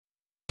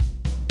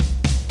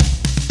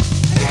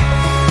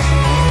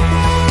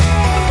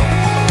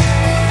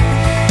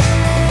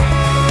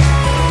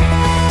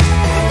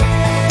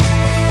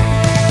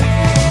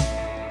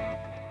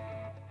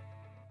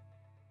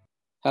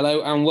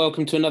Hello and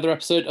welcome to another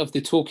episode of the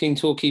Talking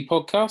Talkie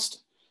podcast.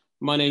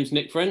 My name's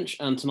Nick French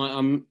and tonight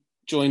I'm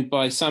joined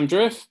by Sam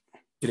Driff.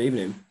 Good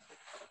evening.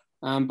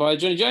 And by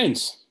Johnny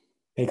Jones.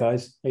 Hey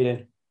guys, how you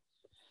doing?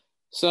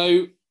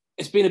 So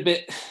it's been a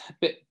bit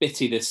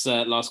bitty this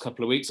last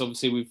couple of weeks.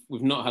 Obviously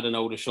we've not had an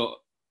Aldershot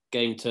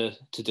game to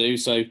do,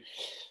 so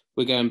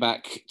we're going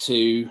back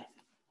to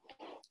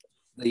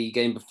the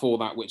game before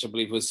that, which I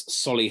believe was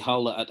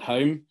Solihull at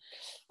home.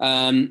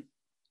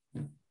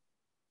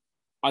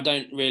 I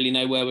don't really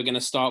know where we're going to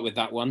start with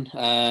that one.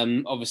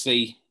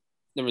 Obviously,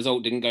 the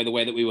result didn't go the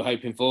way that we were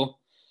hoping for.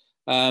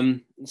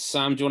 Sam,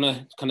 do you want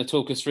to kind of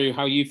talk us through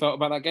how you felt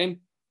about that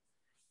game?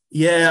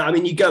 Yeah, I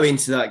mean, you go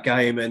into that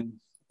game and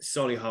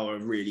Solihull are a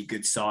really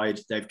good side.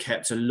 They've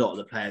kept a lot of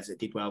the players that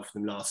did well for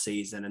them last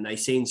season, and they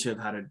seem to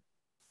have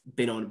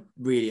been on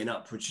really an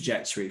upward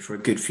trajectory for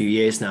a good few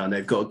years now, and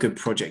they've got a good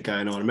project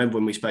going on. I remember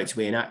when we spoke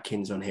to Ian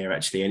Atkins on here,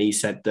 actually, and he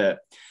said that,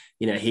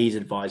 he's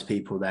advised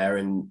people there,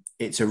 and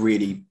it's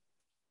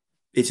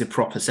a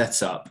proper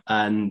setup.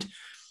 And,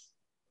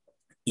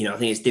 I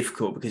think it's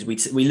difficult because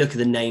we look at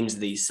the names of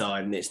these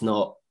sides and it's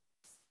not,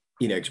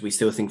 because we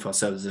still think of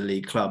ourselves as a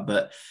league club,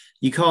 but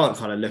you can't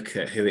kind of look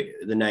at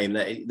the name.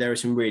 There are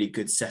some really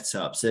good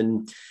setups.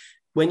 And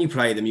when you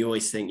play them, you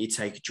always think you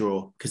take a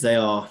draw because they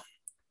are,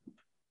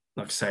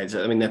 like I say,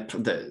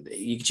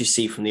 you can just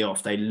see from the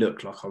off, they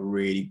look like a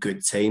really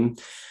good team.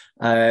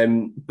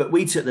 But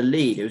we took the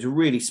lead. It was a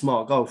really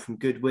smart goal from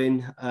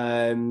Goodwin,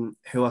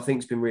 who I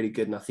think has been really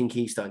good. And I think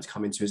he's starting to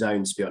come into his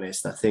own, to be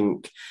honest. I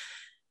think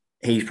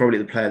he's probably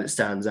the player that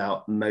stands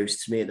out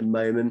most to me at the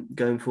moment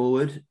going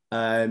forward.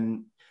 But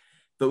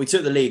we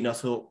took the lead and I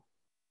thought,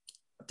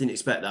 I didn't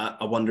expect that.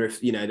 I wonder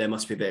if, there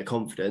must be a bit of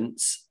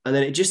confidence. And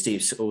then it just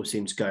all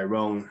seemed to go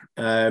wrong.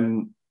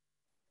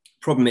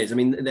 Problem is,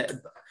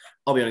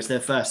 I'll be honest, their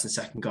first and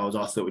second goals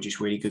I thought were just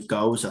really good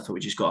goals. I thought we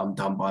just got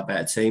undone by a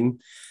better team.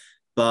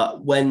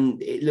 But when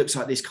it looks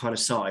like this kind of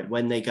side,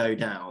 when they go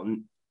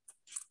down,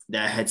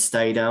 their heads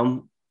stay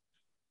down.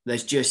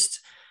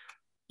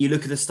 You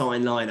look at the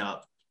starting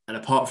lineup, and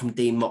apart from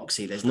Dean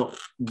Moxey, there's not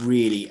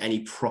really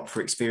any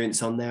proper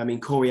experience on there. I mean,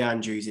 Corey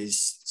Andrews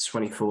is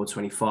 24,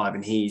 25,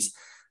 and he's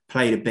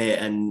played a bit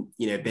and,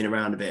 been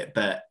around a bit.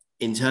 But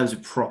in terms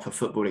of proper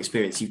football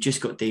experience, you've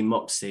just got Dean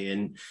Moxey.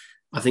 And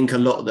I think a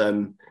lot of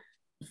them,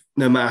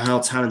 no matter how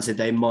talented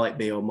they might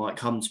be or might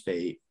come to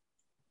be,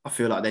 I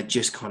feel like they're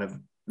just kind of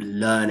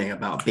learning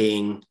about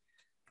being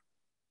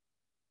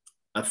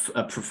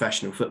a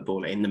professional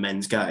footballer in the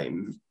men's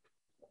game,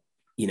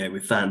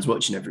 with fans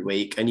watching every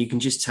week. And you can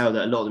just tell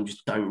that a lot of them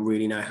just don't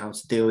really know how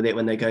to deal with it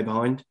when they go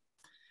behind.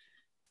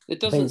 There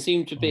doesn't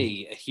seem to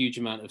be a huge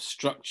amount of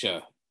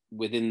structure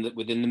within the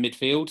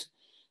midfield.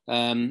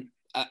 And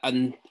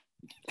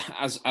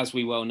as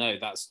we well know,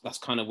 that's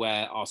kind of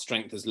where our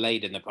strength has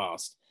laid in the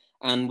past.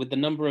 And with the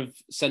number of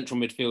central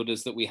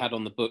midfielders that we had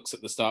on the books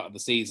at the start of the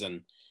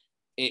season,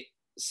 it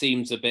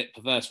seems a bit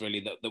perverse,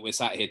 really, that we're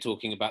sat here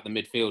talking about the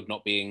midfield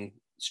not being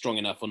strong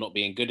enough or not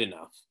being good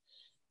enough.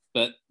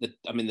 But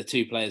the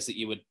two players that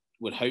you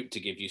would hope to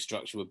give you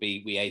structure would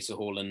be Asa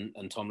Hall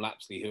and Tom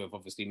Lapsley, who have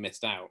obviously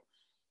missed out.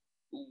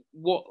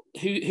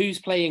 Who's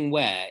playing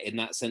where in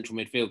that central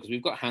midfield? Because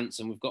we've got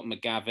Hansen, we've got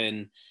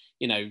McGavin.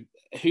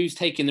 Who's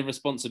taking the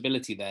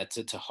responsibility there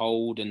to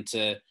hold and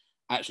to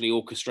actually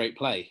orchestrate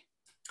play?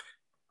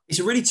 It's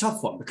a really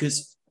tough one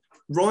because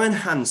Ryan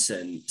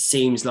Hansen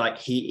seems like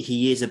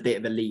he is a bit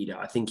of a leader.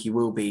 I think he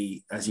will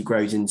be as he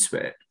grows into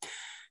it.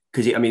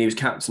 Because, he was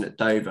captain at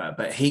Dover,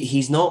 but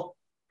he's not...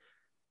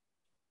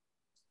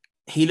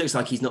 He looks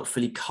like he's not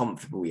fully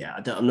comfortable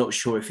yet. I'm not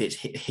sure if it's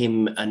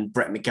him and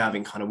Brett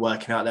McGavin kind of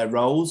working out their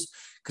roles.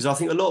 Because I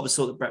think a lot of us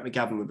thought that Brett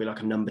McGavin would be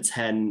like a number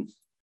 10,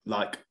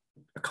 like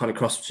a kind of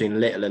cross between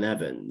Little and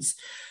Evans.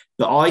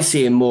 But I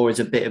see him more as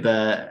a bit of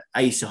a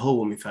Asa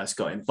Hall when we first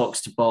got him,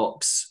 box to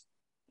box.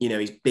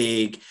 He's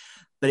big.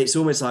 But it's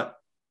almost like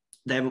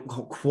they haven't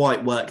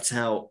quite worked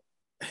out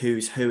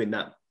who's who in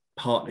that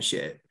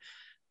partnership.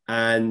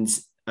 And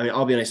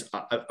I'll be honest,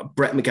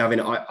 Brett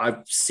McGavin,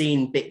 I've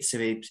seen bits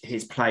of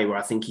his play where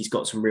I think he's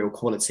got some real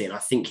quality and I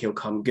think he'll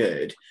come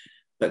good.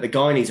 But the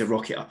guy needs a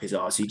rocket up his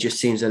arse. He just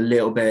seems a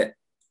little bit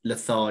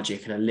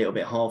lethargic and a little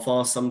bit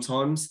half-assed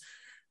sometimes.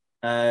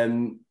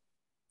 And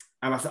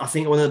I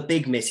think one of the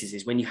big misses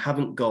is when you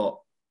haven't got...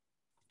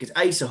 Because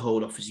Asa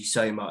Hall offers you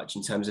so much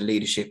in terms of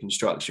leadership and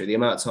structure. The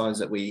amount of times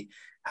that we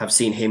have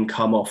seen him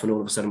come off and all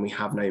of a sudden we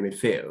have no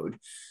midfield.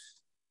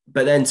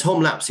 But then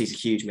Tom Lapsley's a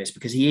huge miss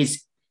because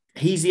he's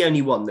the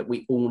only one that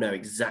we all know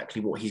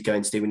exactly what he's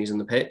going to do when he's on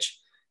the pitch.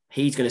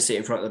 He's going to sit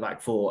in front of the back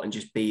four and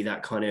just be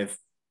that kind of...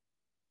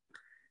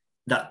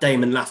 that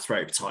Damon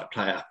Lathrope type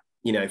player,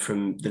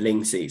 from the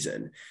Ling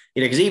season.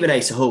 Because even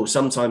Asa Hall,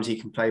 sometimes he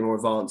can play more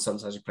advanced,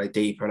 sometimes he play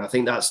deeper. And I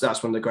think that's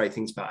one of the great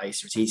things about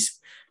Asa, is he's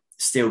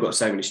still got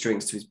so many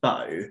strings to his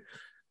bow.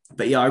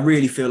 But yeah, I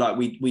really feel like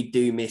we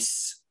do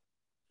miss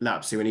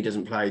Lapsley when he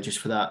doesn't play, just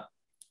for that,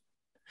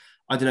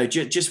 I don't know,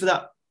 just for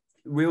that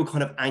real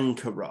kind of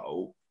anchor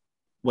role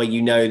where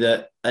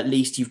that at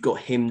least you've got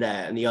him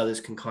there and the others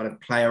can kind of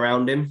play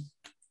around him.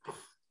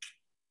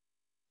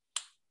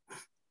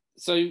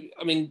 So,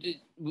 I mean,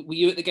 were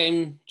you at the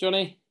game,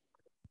 Johnny?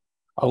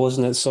 I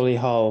wasn't at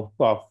Solihull.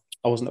 Well,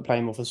 I wasn't at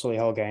Plainmoor for the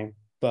Solihull game,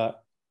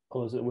 but I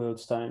was at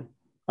Wealdstone.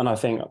 And I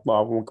think,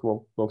 well,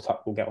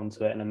 we'll get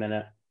onto it in a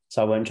minute,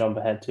 so I won't jump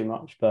ahead too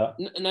much. But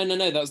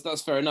no,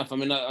 that's fair enough. I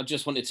mean, I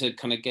just wanted to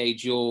kind of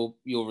gauge your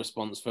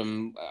response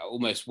from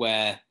almost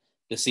where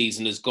the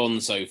season has gone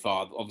so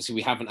far. Obviously,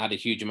 we haven't had a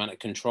huge amount of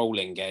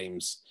controlling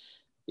games.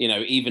 You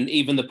know,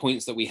 even the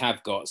points that we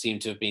have got seem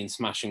to have been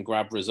smash and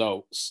grab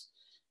results.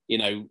 You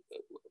know,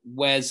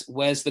 where's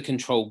the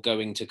control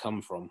going to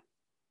come from?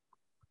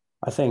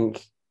 I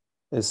think,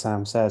 as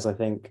Sam says, I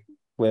think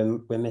we're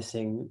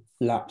missing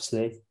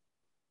Lapsley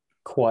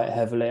quite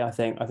heavily. I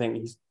think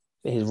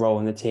his role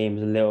in the team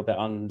is a little bit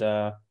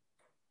under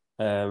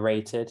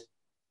rated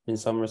in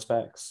some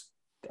respects.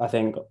 I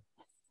think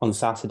on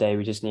Saturday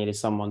we just needed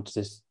someone to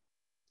just,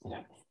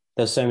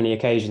 there's so many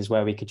occasions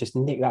where we could just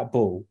nick that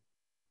ball,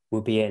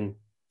 we'll be in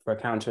for a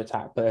counter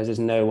attack, but there's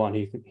no one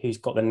who's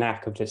got the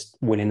knack of just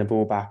winning the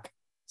ball back,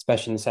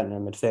 especially in the centre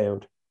of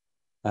midfield.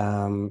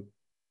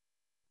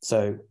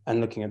 So,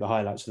 and looking at the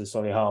highlights of the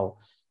Solihull,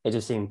 it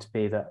just seemed to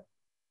be that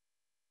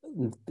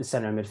the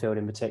centre of midfield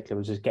in particular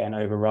was just getting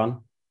overrun.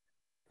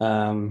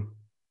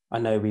 I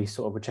know we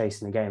sort of were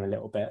chasing the game a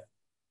little bit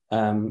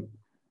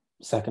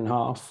second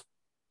half,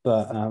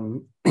 but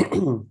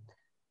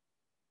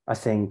I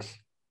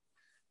think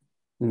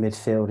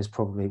midfield is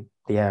probably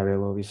the area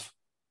where we've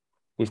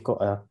got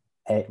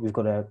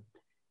to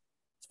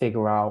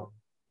figure out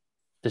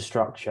the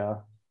structure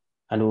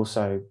and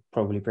also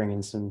probably bring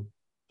in some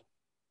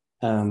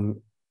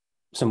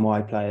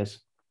wide players.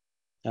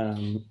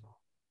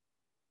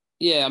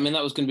 Yeah, I mean,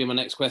 that was going to be my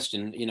next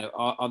question. You know,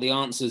 are the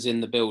answers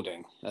in the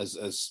building,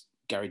 as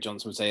Gary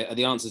Johnson would say, are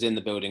the answers in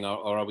the building,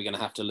 or are we going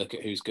to have to look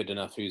at who's good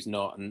enough, who's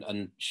not,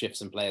 and shift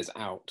some players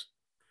out?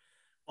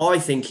 I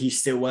think he's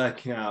still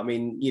working out. I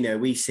mean,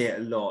 we see it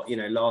a lot.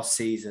 Last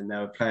season,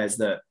 there were players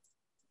that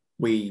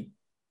we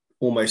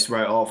almost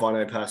wrote off. I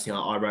know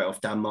personally, I wrote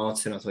off Dan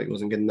Martin. I thought he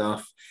wasn't good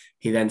enough.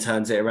 He then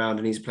turns it around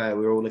and he's a player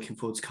we're all looking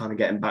forward to kind of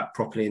getting back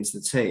properly into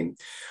the team.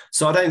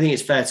 So I don't think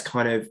it's fair to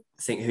kind of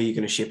think who you're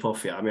going to ship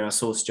off yet. I mean, I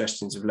saw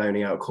suggestions of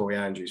loaning out Corey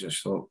Andrews,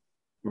 which I thought,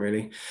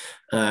 really?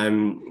 I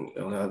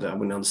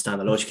wouldn't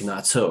understand the logic in that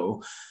at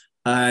all.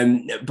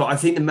 But I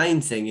think the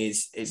main thing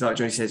is like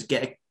Johnny says,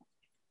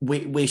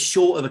 we're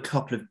short of a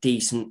couple of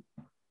decent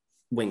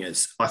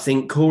wingers. I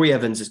think Corey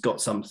Evans has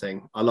got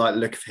something. I like the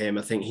look of him.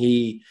 I think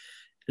he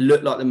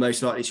looked like the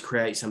most likely to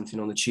create something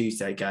on the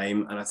Tuesday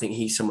game. And I think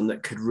he's someone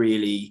that could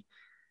really,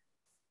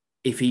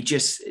 if they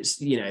just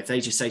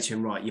say to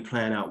him, right, you're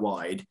playing out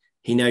wide,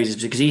 he knows,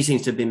 because he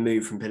seems to have been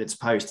moved from pillar to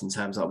post in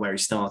terms of where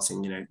he's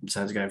starting, in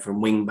terms of going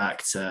from wing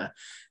back to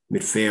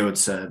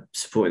midfield to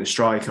supporting the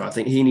striker. I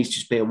think he needs to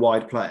just be a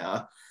wide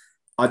player.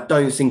 I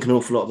don't think an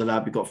awful lot of the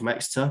lad we got from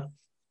Exeter.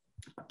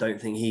 I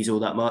don't think he's all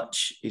that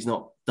much. He's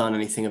not done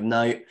anything of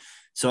note.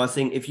 So I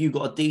think if you've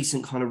got a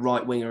decent kind of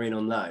right winger in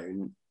on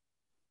loan,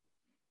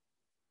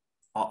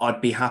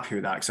 I'd be happy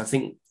with that, because I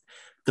think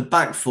the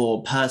back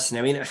four, personally,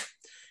 I mean,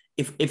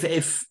 if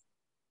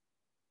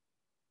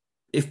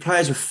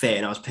players were fit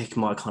and I was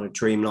picking my kind of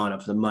dream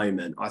lineup at the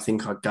moment, I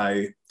think I'd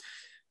go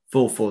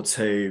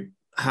 4-4-2,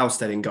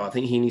 Halstead in goal. I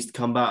think he needs to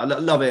come back. I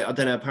love it. I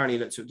don't know. Apparently,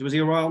 was he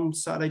around on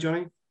Saturday,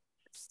 Johnny?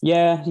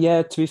 Yeah.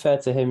 To be fair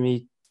to him,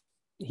 he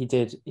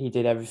did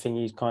everything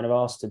he's kind of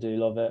asked to do.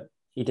 Love it.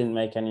 He didn't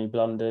make any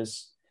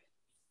blunders.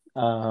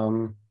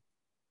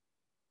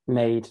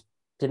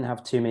 Didn't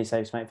have too many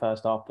saves to make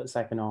first half, but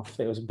second half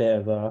it was a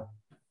bit of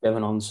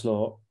an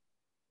onslaught,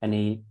 and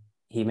he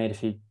made a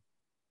few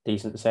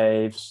decent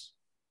saves.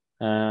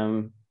 He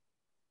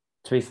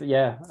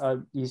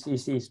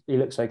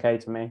looks okay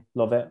to me.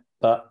 Love it,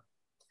 but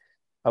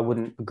I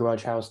wouldn't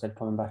begrudge Halstead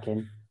coming back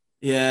in.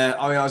 Yeah,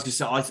 I mean, I was going to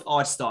say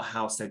I'd start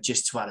Halstead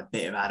just to add a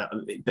bit of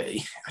but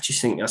I just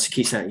think, as I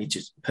keep saying, you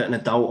just put an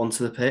adult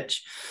onto the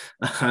pitch.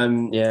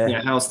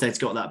 Halstead's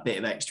got that bit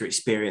of extra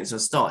experience. I'll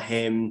start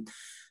him.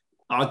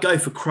 I'd go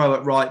for Crowe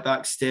at right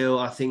back still.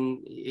 I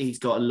think he's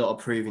got a lot of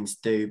proving to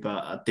do, but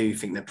I do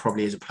think there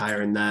probably is a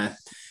player in there.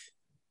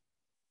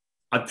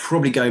 I'd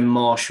probably go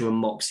Marshall and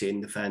Moxie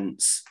in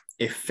defence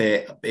if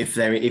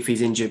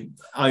he's injured.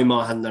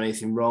 Omar hadn't done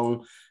anything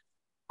wrong.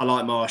 I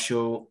like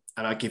Marshall,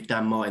 and I'd give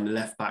Dan Martin the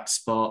left back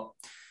spot.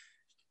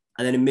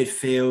 And then in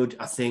midfield,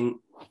 I think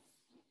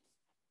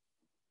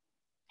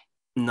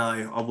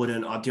no, I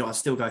wouldn't. I'd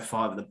still go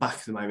 5 at the back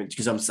at the moment,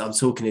 because I'm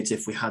talking as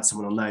if we had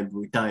someone on loan, but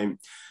we don't.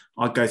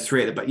 I'd go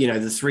 3 at the back.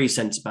 The 3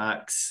 centre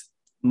backs,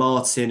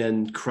 Martin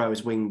and Crowe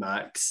as wing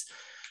backs.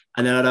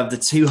 And then I'd have the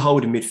 2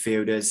 holding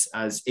midfielders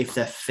as, if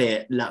they're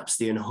fit,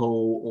 Lapsley and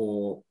Hall,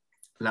 or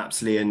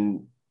Lapsley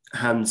and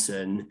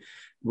Hansen,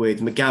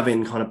 with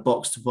McGavin kind of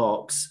box to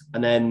box.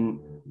 And then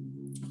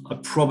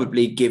I'd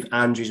probably give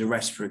Andrews a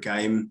rest for a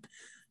game,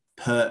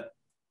 put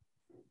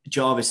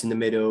Jarvis in the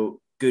middle,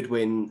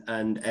 Goodwin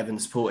and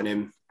Evans supporting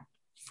him.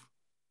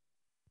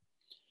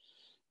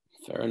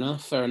 Fair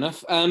enough.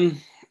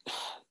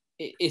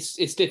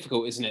 It's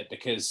difficult, isn't it?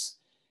 Because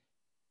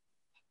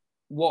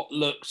what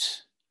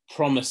looked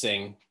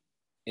promising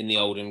in the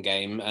Oldham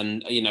game,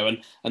 and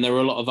and there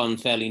were a lot of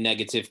unfairly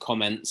negative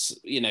comments,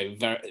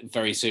 very,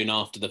 very soon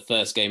after the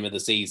first game of the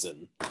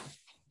season.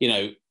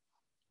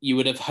 You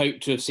would have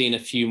hoped to have seen a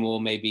few more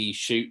maybe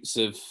shoots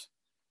of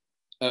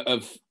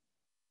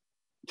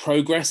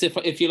progress,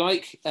 if you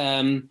like.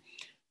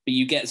 But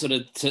you get sort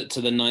of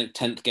to the 9th,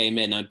 10th game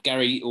in.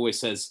 Gary always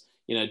says,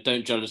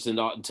 don't judge us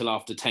until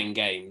after 10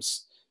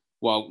 games.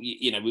 Well,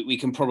 we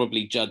can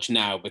probably judge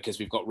now because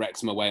we've got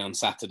Wrexham away on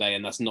Saturday,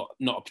 and that's not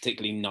a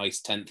particularly nice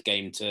 10th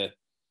game to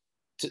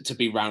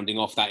be rounding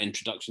off that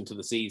introduction to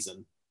the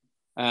season.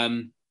 I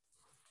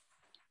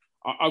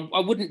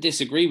wouldn't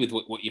disagree with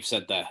what you've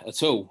said there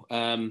at all.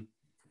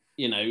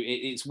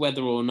 It's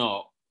whether or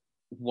not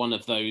one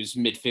of those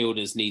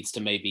midfielders needs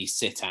to maybe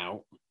sit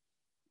out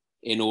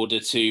in order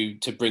to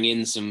bring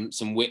in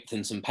some width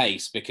and some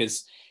pace,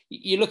 because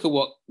you look at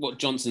what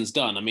Johnson's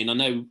done. I mean, I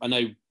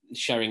know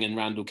Sheringham and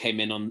Randall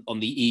came in on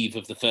the eve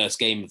of the first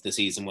game of the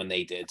season when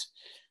they did,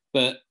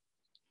 but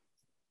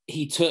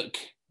he took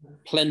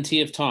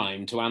plenty of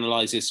time to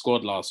analyse his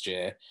squad last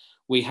year.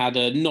 We had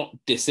a not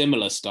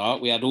dissimilar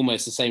start. We had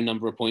almost the same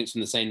number of points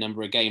from the same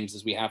number of games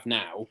as we have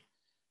now.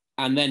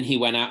 And then he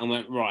went out and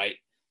went, right,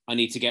 I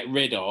need to get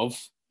rid of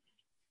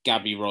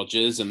Gabby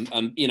Rogers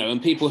and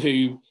people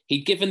who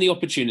he'd given the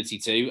opportunity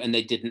to, and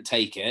they didn't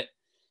take it.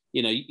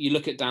 You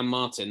look at Dan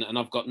Martin, and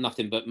I've got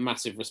nothing but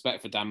massive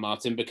respect for Dan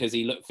Martin because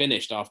he looked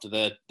finished after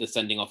the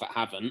sending off at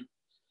Havant.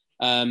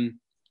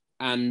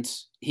 And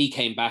he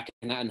came back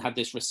and had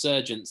this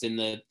resurgence in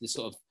the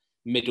sort of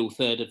middle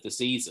third of the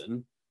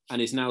season,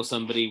 and is now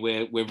somebody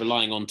we're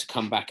relying on to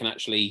come back and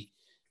actually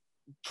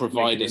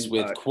provide us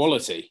with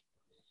quality.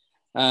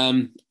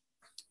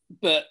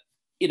 But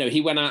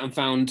he went out and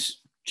found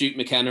Duke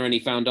McKenna, and he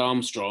found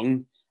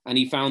Armstrong, and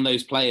he found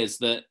those players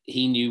that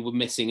he knew were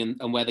missing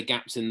and where the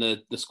gaps in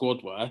the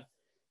squad were.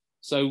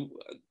 So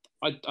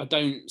I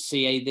don't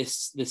see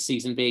this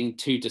season being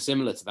too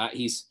dissimilar to that.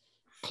 He's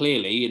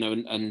clearly,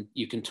 and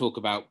you can talk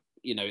about,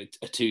 a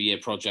 2-year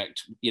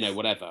project,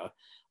 whatever.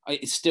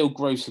 It's still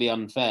grossly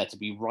unfair to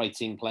be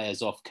writing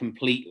players off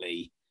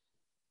completely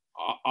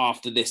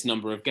after this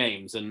number of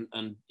games. And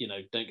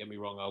don't get me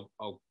wrong,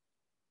 I'll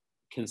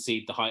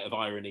concede the height of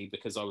irony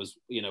because I was,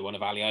 one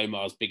of Ali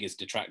Omar's biggest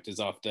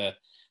detractors after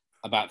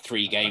about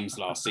 3 games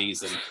last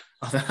season.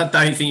 I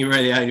don't think you're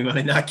really the only one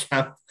in that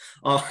camp.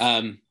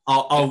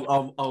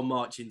 I'll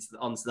march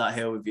onto that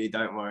hill with you.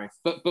 Don't worry.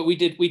 But we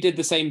did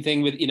the same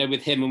thing with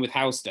with him and with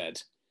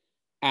Halstead,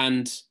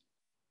 and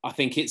I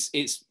think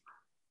it's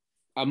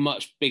a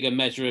much bigger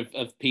measure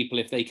of people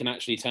if they can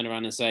actually turn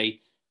around and say,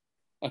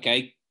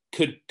 okay,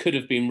 could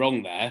have been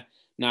wrong there.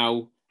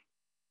 Now,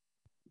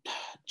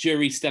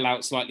 jury's still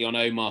out slightly on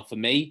Omar for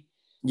me.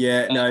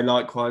 Yeah, no,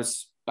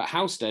 likewise. But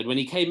Halstead, when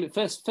he came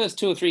first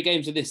 2 or 3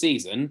 games of this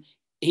season,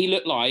 he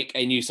looked like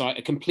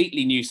a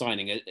completely new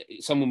signing,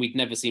 someone we'd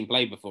never seen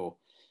play before.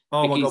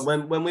 Oh my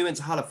God, when we went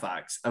to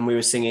Halifax and we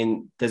were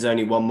singing There's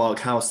Only One Mark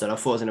Halstead, I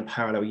thought I was in a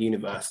parallel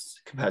universe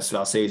compared to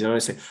last season.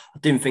 Honestly, I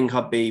didn't think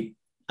I'd be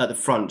at the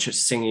front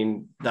just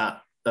singing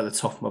that at the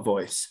top of my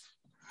voice.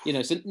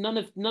 So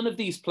none of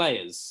these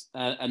players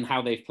and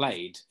how they've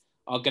played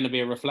are going to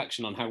be a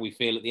reflection on how we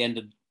feel at the end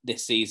of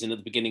this season, at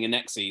the beginning of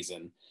next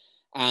season.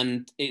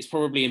 And it's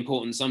probably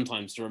important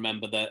sometimes to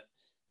remember that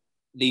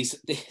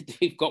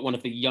we've got one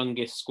of the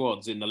youngest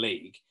squads in the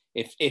league,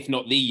 if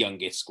not the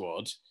youngest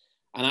squad.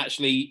 And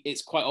actually,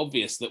 it's quite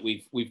obvious that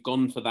we've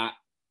gone for that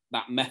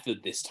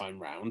method this time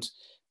round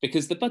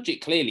because the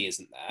budget clearly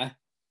isn't there,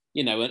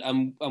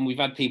 and we've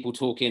had people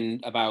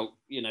talking about,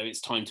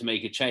 it's time to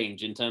make a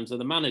change in terms of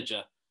the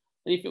manager.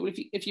 And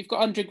if you've got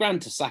 100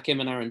 grand to sack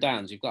him and Aaron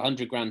Downs, you've got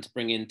 100 grand to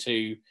bring in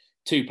two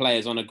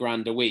players on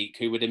 £1,000 a week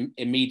who would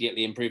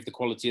immediately improve the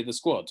quality of the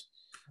squad.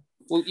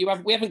 Well,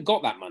 we haven't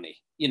got that money.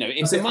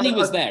 If the money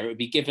was there, it would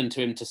be given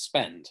to him to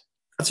spend.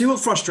 I tell you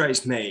what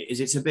frustrates me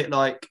is it's a bit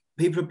like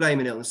people are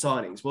blaming it on the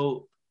signings.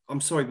 Well,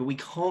 I'm sorry, but we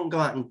can't go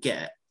out and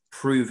get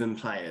proven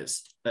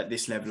players at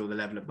this level or the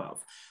level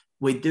above.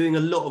 We're doing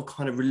a lot of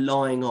kind of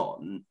relying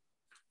on,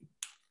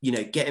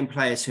 getting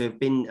players who have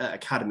been at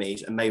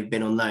academies and maybe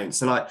been on loan.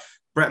 So like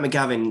Brett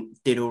McGavin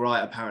did all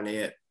right apparently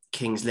at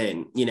Kings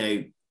Lynn,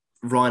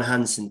 Ryan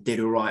Hansen did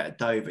all right at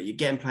Dover. You're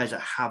getting players that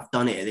have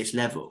done it at this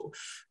level,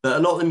 but a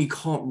lot of them you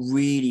can't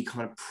really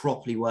kind of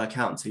properly work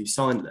out until you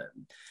sign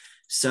them.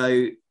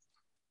 So,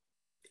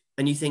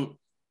 and you think,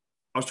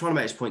 I was trying to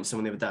make this point to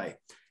someone the other day.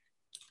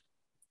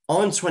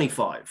 I'm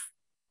 25.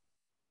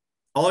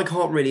 I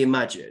can't really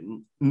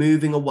imagine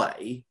moving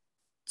away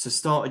to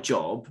start a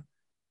job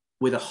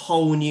with a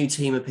whole new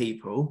team of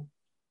people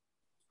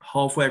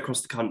halfway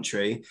across the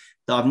country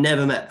that I've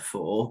never met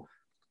before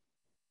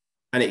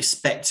and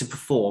expect to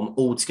perform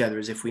all together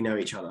as if we know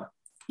each other.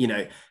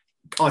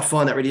 I'd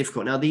find that really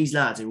difficult. Now, these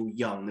lads are all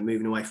young. They're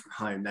moving away from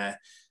home.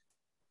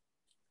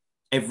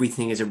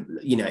 Everything is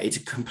it's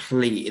a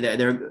complete,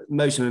 they're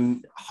most of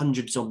them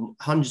hundreds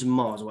of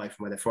miles away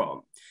from where they're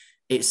from.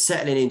 It's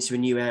settling into a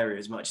new area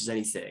as much as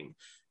anything.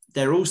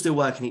 They're all still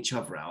working each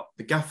other out.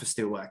 The gaffer's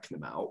still working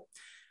them out.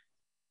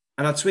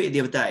 And I tweeted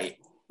the other day,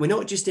 we're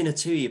not just in a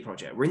 2-year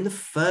project. We're in the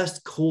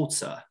first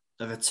quarter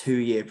of a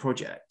 2-year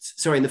project.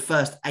 Sorry, in the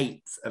first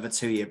eighth of a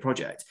 2-year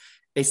project.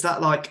 It's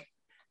that, like,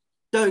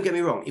 don't get me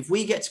wrong. If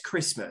we get to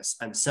Christmas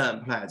and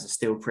certain players are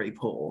still pretty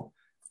poor,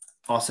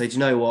 I'll say, do you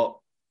know what?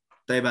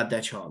 They've had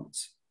their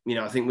chance. You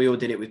know, I think we all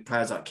did it with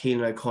players like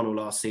Keelan O'Connell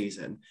last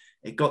season.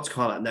 It got to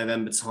kind of like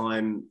November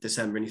time,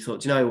 December, and you thought,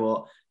 do you know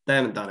what? They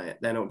haven't done it.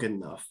 They're not good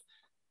enough.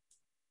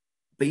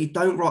 But you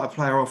don't write a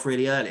player off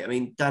really early. I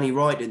mean, Danny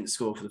Wright didn't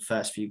score for the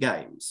first few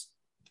games,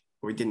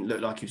 or he didn't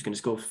look like he was going to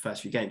score for the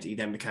first few games. He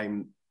then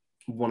became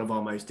one of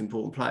our most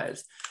important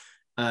players.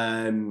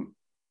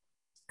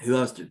 Who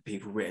else did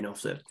people written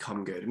off that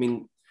come good? I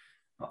mean,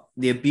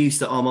 the abuse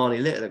that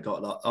Armani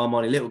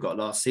Little got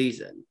last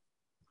season.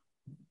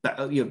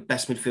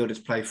 Best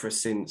midfielders played for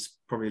us since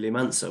probably Lee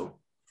Mansell.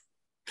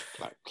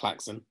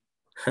 Claxon.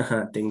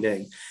 Ding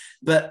ding.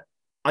 But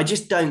I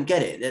just don't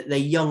get it. They're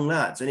young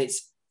lads, and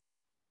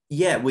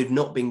we've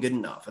not been good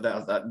enough.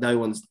 No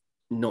one's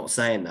not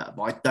saying that,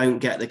 but I don't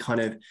get the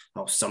kind of,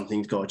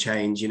 something's got to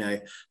change, you know.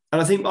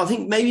 And I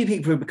think maybe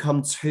people have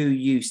become too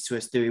used to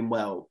us doing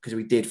well because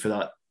we did for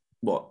that,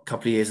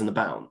 couple of years in the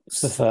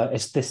bounce.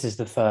 This is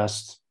the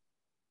first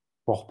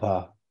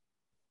proper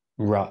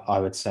rut, I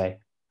would say.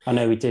 I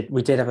know we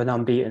did have an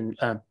unbeaten.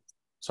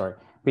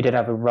 We did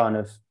have a run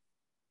of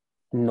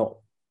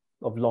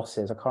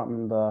losses. I can't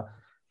remember. I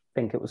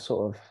think it was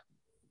sort of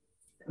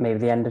maybe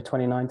the end of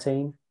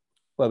 2019,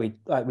 where we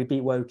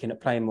beat Woking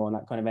at Plainmoor, and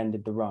that kind of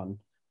ended the run.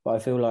 But I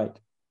feel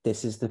like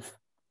this is the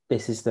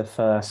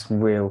first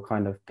real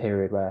kind of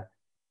period where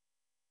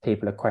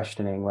people are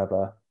questioning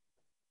whether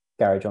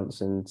Gary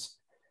Johnson's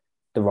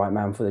the right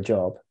man for the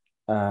job.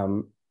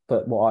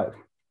 But what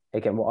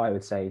I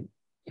would say,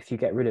 if you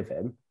get rid of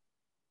him,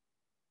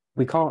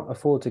 we can't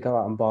afford to go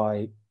out and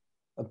buy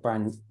a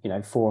brand,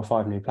 4 or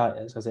 5 new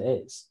players as it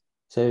is.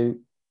 So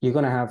you're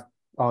going to have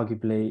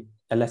arguably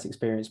a less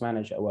experienced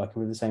manager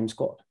working with the same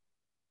squad.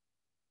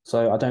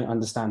 So I don't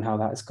understand how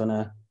that's going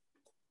to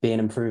be an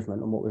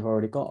improvement on what we've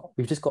already got.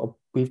 We've just got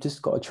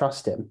to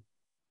trust him.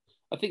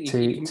 I think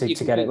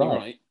to get it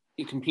right.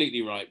 You're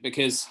completely right,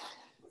 because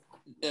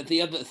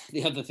the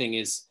other thing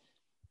is,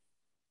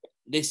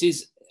 this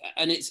is,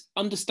 and it's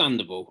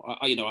understandable.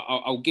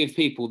 I'll give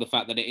people the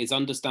fact that it is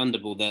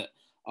understandable that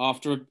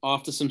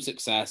after some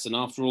success and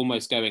after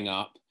almost going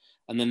up,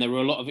 and then there were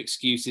a lot of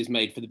excuses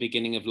made for the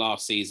beginning of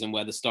last season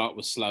where the start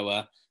was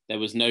slower. There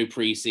was no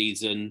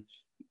pre-season.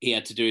 He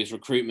had to do his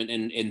recruitment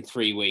in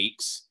 3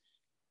 weeks.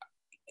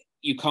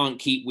 You can't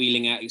keep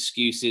wheeling out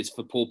excuses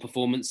for poor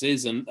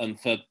performances and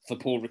for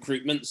poor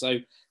recruitment. So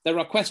there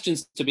are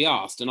questions to be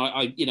asked, and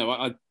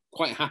I'm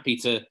quite happy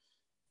to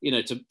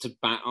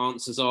bat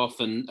answers off,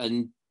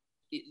 and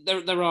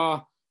there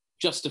are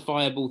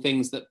justifiable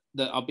things that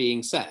are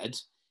being said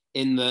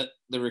in that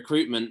the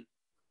recruitment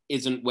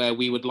isn't where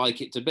we would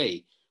like it to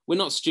be. We're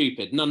not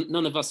stupid.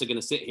 None of us are going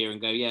to sit here and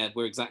go, yeah,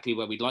 we're exactly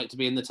where we'd like to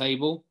be in the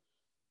table.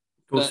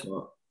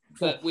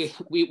 But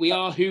we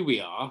are who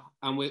we are,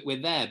 and we're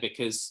there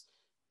because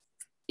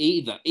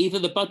either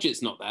the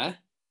budget's not there,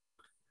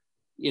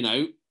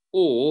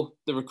 or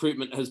the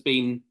recruitment has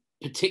been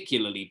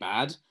particularly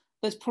bad.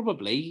 There's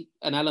probably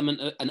an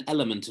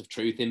element of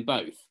truth in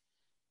both.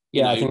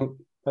 I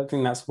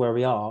think that's where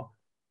we are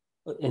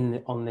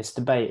on this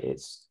debate.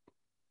 It's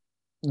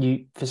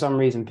for some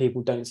reason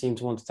people don't seem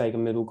to want to take a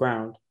middle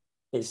ground.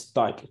 It's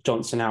like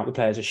Johnson out, the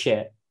players are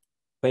shit,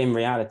 but in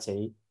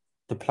reality,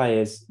 the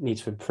players need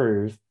to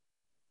improve,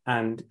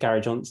 and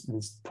Gary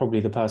Johnson's probably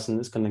the person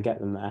that's going to get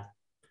them there.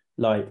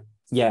 Like,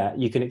 yeah,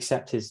 you can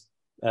accept his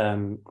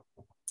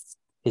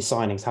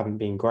signings haven't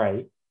been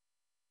great,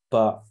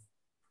 but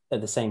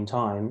at the same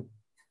time,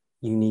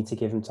 you need to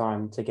give him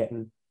time to get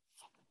him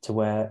to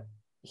where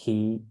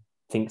he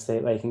thinks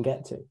that they can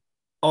get to.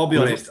 I'll be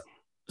honest.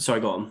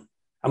 Sorry, go on.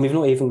 And we've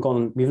not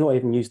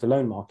even used the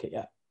loan market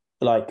yet.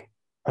 Like,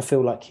 I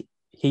feel like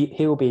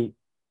he'll be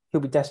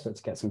desperate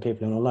to get some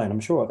people in on loan. I'm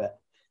sure of it.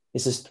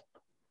 It's just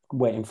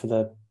waiting for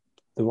the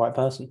right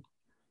person.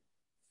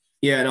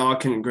 Yeah, no, I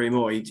couldn't agree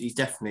more. He's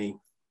definitely,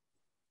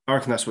 I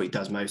reckon that's what he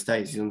does most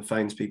days. He's on the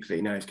phone to people that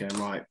he knows going,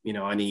 right,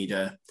 I need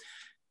a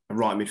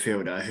right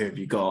midfielder. Who have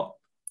you got?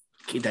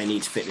 They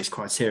need to fit this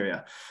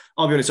criteria.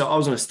 I'll be honest, I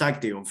was on a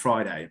stag do on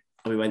Friday.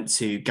 We went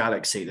to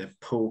Galaxy, the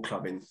pool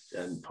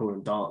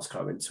and darts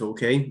club in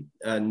Torquay,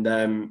 and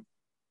a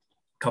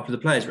couple of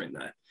the players were in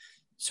there.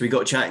 So we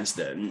got chatting to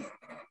them,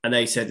 and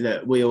they said,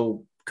 look, we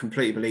all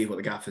completely believe what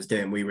the gaffer's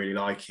doing. We really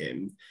like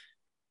him.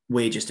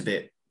 We're just a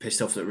bit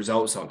pissed off that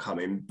results aren't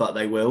coming, but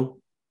they will.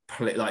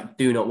 Like,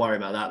 do not worry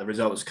about that. The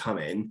results come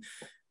in.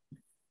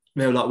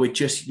 We're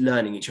just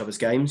learning each other's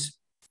games.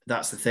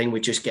 That's the thing. We're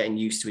just getting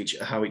used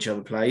to how each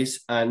other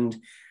plays. And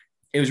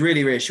it was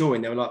really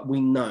reassuring. They were like, we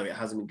know it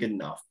hasn't been good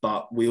enough,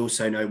 but we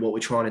also know what we're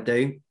trying to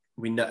do.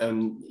 We know,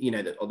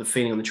 the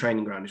feeling on the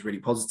training ground is really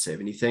positive.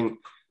 And you think,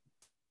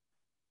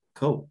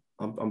 cool,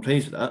 I'm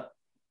pleased with that.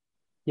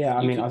 Yeah,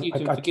 I can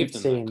keep forgive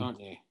them, seeing, can't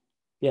you?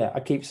 Yeah, I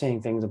keep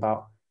seeing things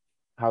about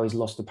how he's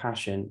lost the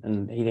passion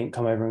and he didn't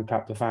come over and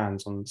clap the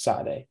fans on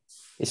Saturday.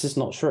 It's just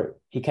not true.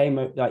 He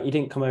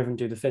didn't come over and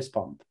do the fist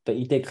pump, but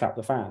he did clap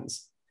the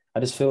fans. I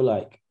just feel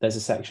like there's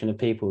a section of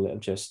people that have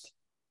just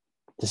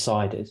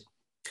decided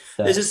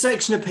that... There's a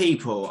section of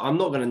people, I'm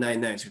not going to name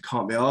names, who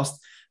can't be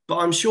asked, but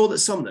I'm sure that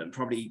some of them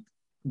probably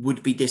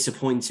would be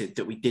disappointed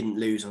that we didn't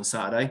lose on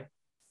Saturday.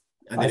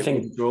 And I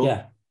think,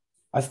 yeah.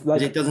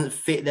 Because it doesn't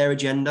fit their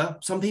agenda.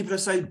 Some people are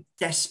so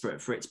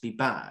desperate for it to be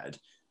bad.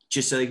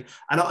 Just so, do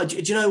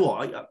you know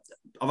what?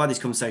 I've had this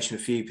conversation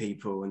with a few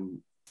people, and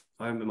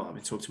I might have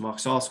been talking to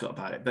Marcus Arscott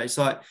about it, but it's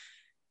like,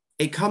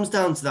 it comes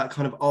down to that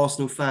kind of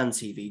Arsenal fan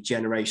TV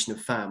generation of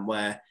fan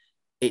where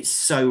it's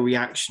so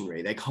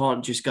reactionary. They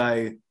can't just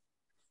go,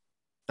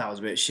 that was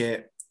a bit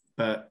shit,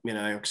 but, you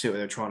know, I can see what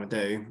they're trying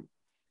to do.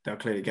 They'll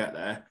clearly get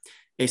there.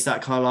 It's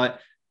that kind of like,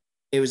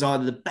 it was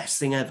either the best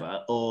thing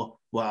ever or,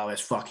 wow,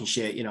 it's fucking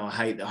shit. You know, I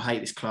hate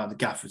this club. The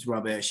gaffer's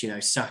rubbish, you know,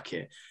 sack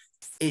it.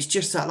 It's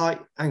just that, like,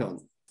 hang on,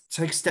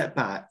 take a step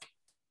back,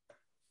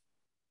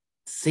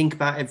 think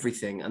about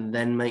everything, and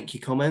then make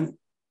your comment.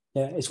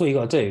 Yeah, it's what you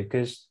got to do.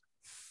 Because,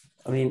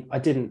 I mean, I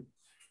didn't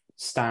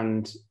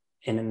stand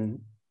in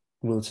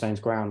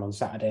Wealdstone's ground on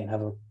Saturday and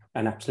have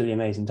an absolutely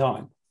amazing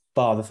time,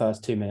 bar the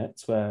first 2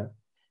 minutes where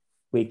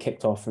we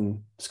kicked off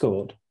and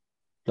scored.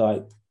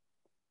 Like,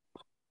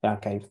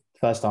 okay,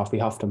 first half we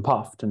huffed and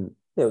puffed and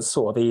it was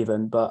sort of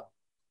even, but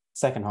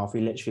second half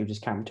we literally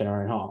just camped in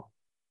our own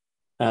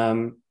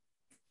half.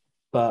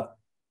 But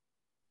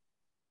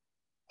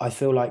I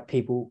feel like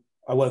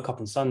I woke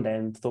up on Sunday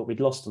and thought we'd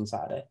lost on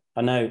Saturday.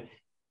 I know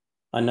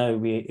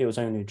it was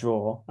only a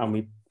draw and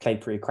we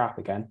played pretty crap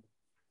again.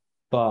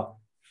 But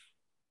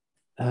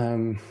what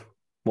am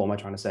I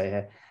trying to say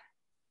here?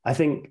 I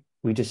think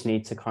we just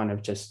need to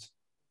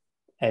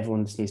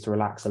everyone just needs to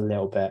relax a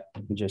little bit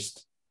and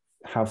just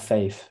have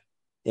faith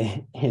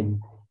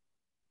in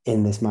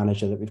this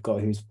manager that we've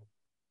got, who's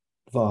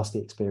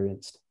vastly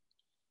experienced.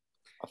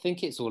 I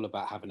think it's all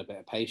about having a bit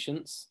of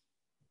patience.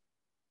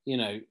 You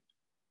know,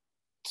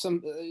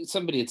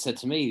 somebody had said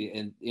to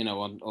me,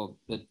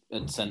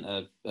 had sent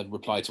a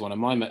reply to one of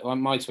my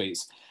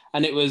tweets,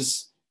 and it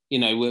was, you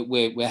know,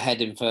 we're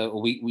heading for,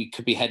 or we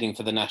could be heading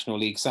for the National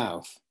League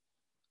South.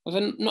 I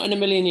said, not in a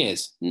million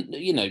years.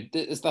 You know,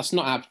 that's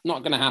not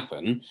going to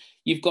happen.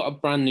 You've got a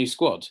brand new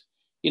squad.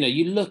 You know,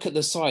 you look at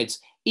the sides,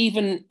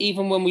 even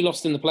when we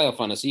lost in the playoff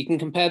final, so you can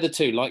compare the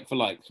two, like for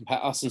like,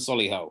 compare us and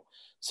Solihull.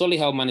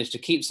 Solihull managed to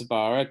keep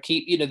Sabara,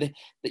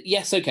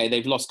 yes, okay,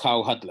 they've lost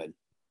Kyle Hudlin,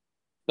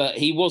 but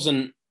he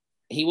wasn't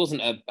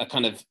a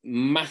kind of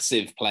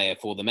massive player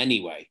for them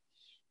anyway.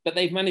 But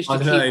they've managed to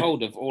keep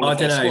hold of all of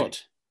their squad.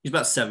 He's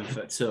about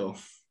 7'2".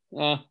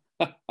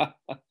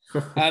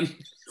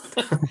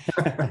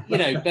 You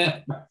know,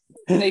 but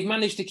they've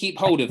managed to keep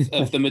hold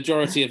of the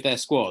majority of their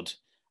squad.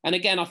 And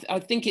again, I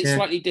think it's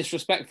slightly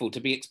disrespectful to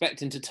be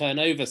expecting to turn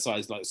over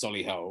sides like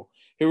Solihull,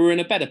 who are in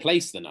a better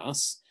place than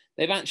us.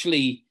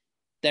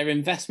 Their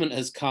investment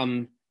has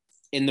come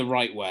in the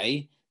right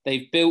way.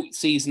 They've built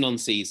season on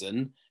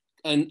season.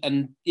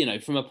 And you know,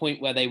 from a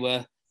point where they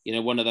were, you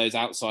know, one of those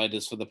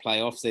outsiders for the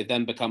playoffs, they've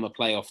then become a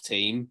playoff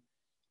team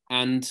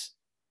and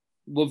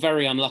were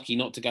very unlucky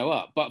not to go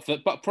up. But for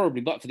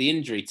the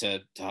injury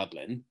to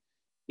Hudlin,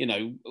 you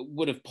know,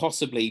 would have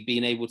possibly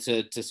been able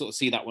to sort of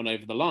see that one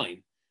over the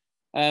line.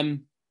 But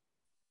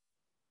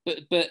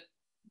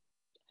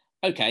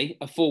okay,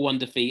 a 4-1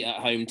 defeat at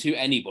home to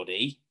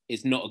anybody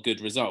is not a good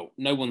result.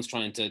 No one's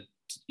trying to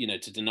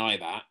deny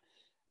that.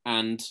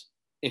 And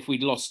if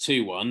we'd lost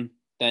 2-1,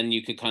 then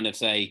you could kind of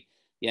say,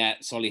 yeah,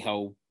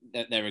 Solihull,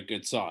 they're a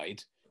good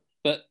side.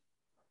 But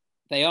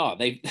they are.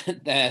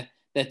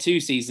 They're 2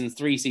 seasons,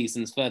 3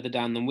 seasons further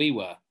down than we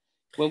were.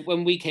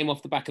 When we came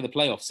off the back of the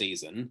playoff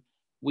season,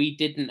 we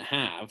didn't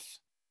have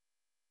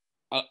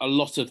a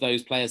lot of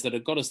those players that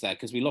had got us there,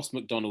 because we lost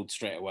McDonald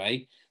straight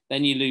away.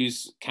 Then you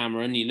lose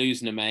Cameron, you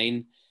lose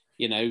Nemain.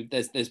 You know,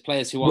 there's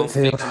players who aren't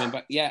coming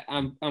back. Yeah,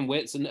 and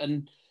Wits.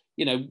 And,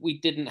 you know, we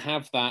didn't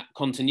have that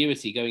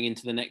continuity going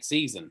into the next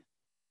season.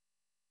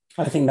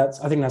 I think that's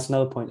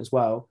another point as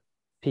well.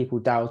 People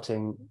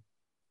doubting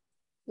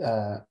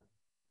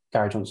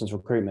Gary Johnson's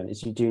recruitment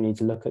is you do need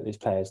to look at these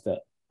players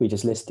that we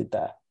just listed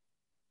there.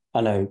 I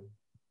know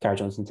Gary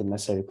Johnson didn't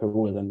necessarily put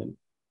all of them in.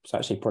 It's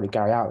actually probably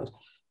Gary Howard,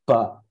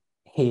 but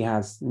he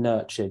has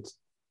nurtured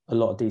a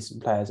lot of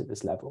decent players at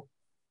this level.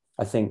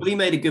 I think. Well, he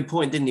made a good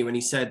point, didn't he, when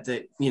he said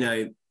that, you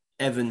know,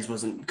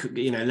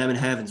 Lemon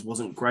Evans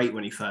wasn't great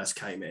when he first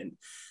came in.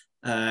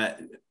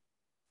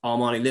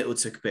 Armani Little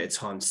took a bit of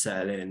time to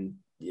settle in.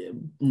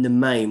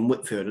 Nemain,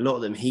 Whitfield, a lot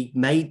of them, he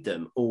made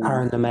them all.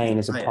 Aaron Nemain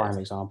is a prime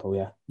example,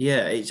 yeah.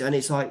 Yeah,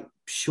 it's like,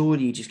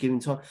 surely you just give him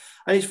time.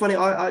 And it's funny,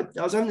 I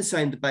was having the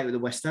same debate with a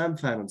West Ham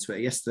fan on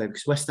Twitter yesterday,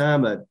 because West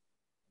Ham are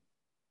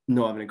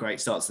not having a great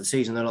start to the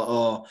season. They're like,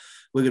 oh,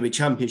 we're going to be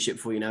championship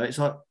for, you know. It's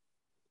like,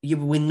 yeah,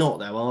 but we're not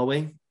though, are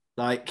we?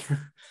 Like,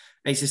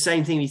 it's the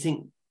same thing. You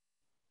think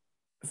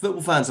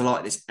football fans are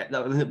like this.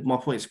 My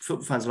point is,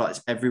 football fans are like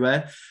this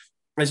everywhere.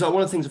 It's like,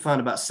 one of the things I found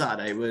about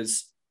Saturday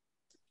was,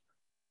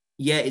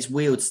 yeah, it's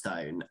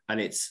Wealdstone and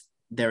it's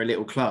they're a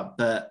little club.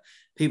 But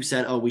people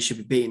saying, oh, we should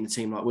be beating the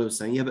team like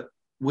Wealdstone. Yeah, but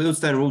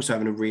Wealdstone are also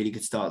having a really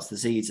good start to the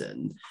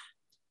season.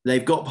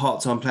 They've got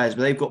part-time players,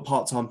 but they've got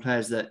part-time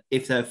players that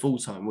if they're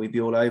full-time, we'd be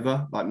all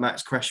over, like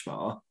Max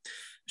Kretschmar.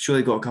 Sure,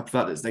 they've got a couple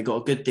of others. They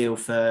got a good deal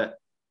for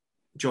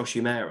Josh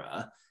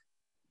Umerah.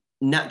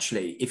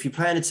 Naturally, if you're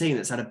playing a team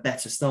that's had a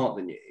better start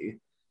than you,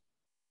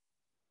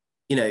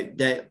 you know,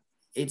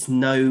 it's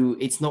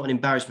not an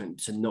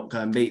embarrassment to not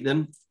go and beat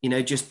them, you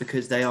know, just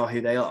because they are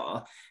who they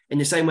are. In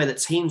the same way that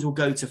teams will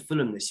go to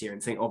Fulham this year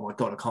and think, oh my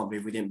God, I can't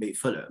believe we didn't beat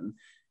Fulham.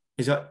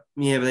 It's like,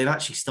 yeah, but they've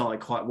actually started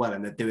quite well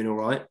and they're doing all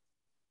right.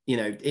 You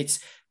know,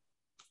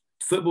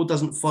 football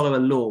doesn't follow a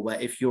law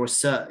where if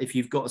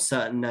you've got a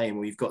certain name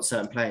or you've got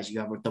certain players, you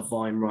have a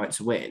divine right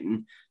to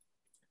win.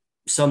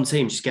 Some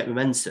teams just get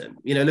momentum.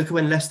 You know, look at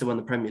when Leicester won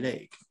the Premier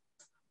League.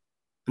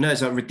 I know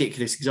it's like a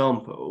ridiculous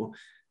example,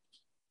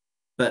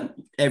 but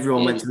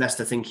everyone went to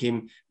Leicester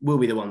thinking we'll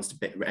be the ones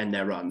to end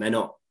their run. They're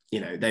not, you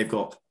know, they've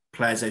got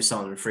players they've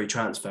signed on a free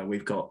transfer.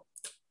 We've got,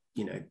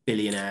 you know,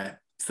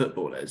 billionaire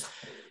footballers.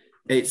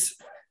 People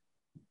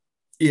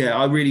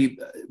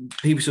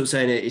sort of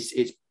saying it's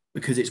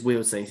because it's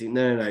Wealdstone. You think,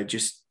 no,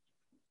 just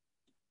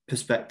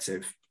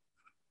perspective.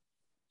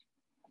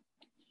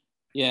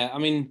 Yeah, I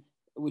mean,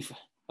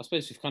 I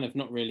suppose we've kind of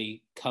not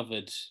really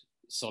covered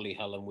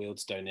Solihull and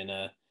Wealdstone in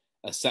a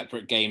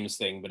separate games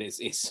thing, but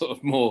it's sort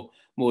of more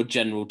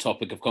general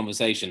topic of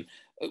conversation.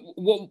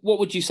 What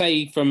would you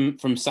say from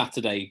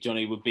Saturday,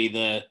 Johnny, would be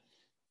the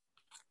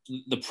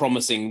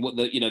promising,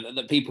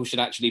 that people should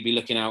actually be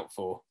looking out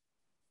for?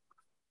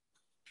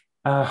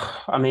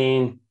 I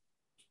mean,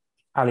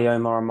 Ali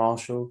Omar and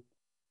Marshall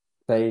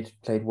played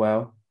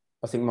well.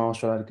 I think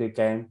Marshall had a good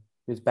game.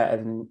 He was better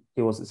than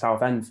he was at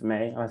Southend for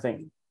me. I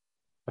think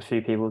a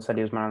few people said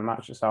he was man of the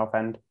match at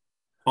Southend.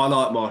 I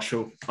like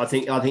Marshall. I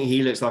think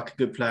he looks like a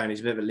good player and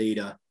he's a bit of a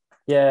leader.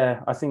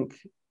 Yeah, I think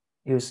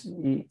he was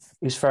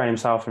throwing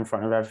himself in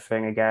front of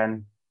everything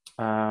again.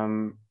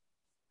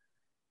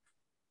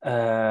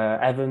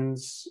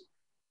 Evans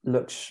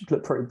looked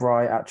pretty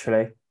bright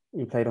actually.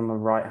 He played on the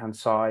right hand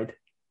side.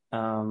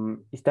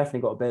 He's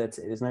definitely got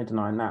ability. There's no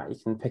denying that. He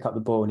can pick up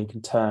the ball and he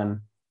can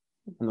turn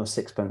in the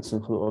sixpence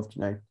and sort of,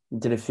 you know,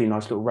 did a few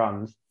nice little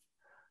runs.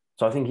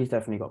 So I think he's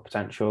definitely got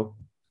potential.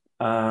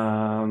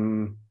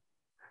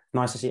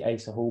 Nice to see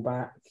Asa Hall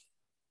back.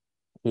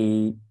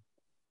 He,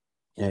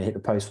 you know, hit the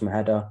post from a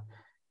header.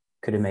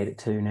 Could have made it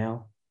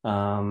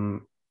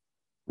 2-0.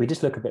 We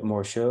just look a bit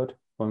more assured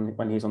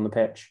when he's on the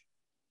pitch.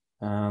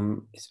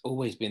 It's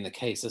always been the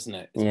case, isn't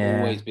it? It's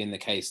always been the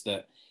case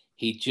that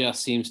he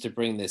just seems to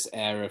bring this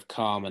air of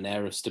calm and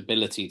air of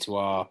stability to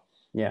our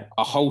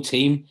whole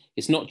team.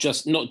 It's not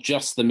just the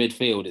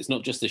midfield. It's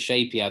not just the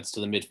shape he adds to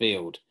the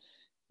midfield.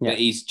 Yeah. But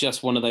he's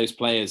just one of those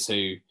players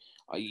who,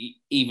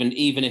 even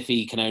if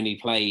he can only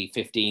play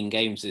 15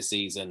 games this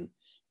season,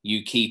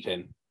 you keep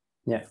him.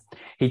 Yeah,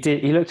 he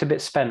did. He looked a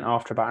bit spent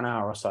after about an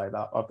hour or so.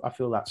 That I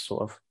feel that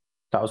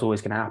was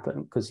always going to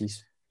happen because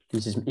he's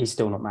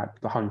still not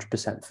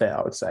 100% fit,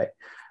 I would say.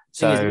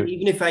 So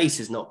even if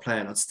Ace is not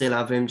playing, I'd still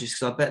have him just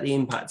because I bet the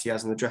impact he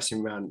has on the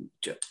dressing room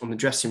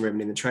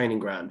and in the training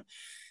ground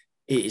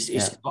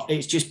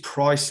it's just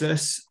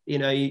priceless. You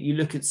know, you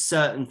look at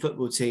certain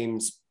football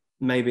teams,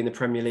 maybe in the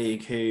Premier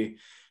League, who,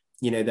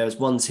 you know, there was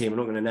one team, I'm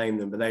not going to name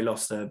them, but they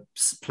lost a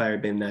player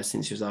who'd been there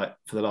since he was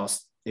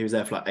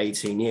there for like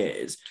 18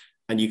 years.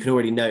 And you can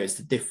already notice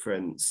the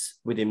difference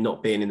with him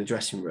not being in the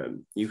dressing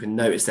room. You can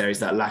notice there is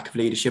that lack of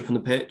leadership on the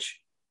pitch.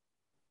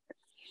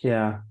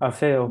 Yeah, I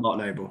feel... Not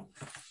Noble.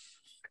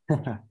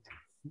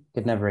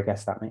 Could never have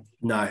guessed that, mate.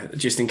 No,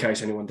 just in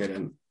case anyone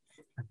didn't.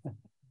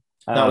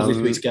 That was this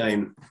week's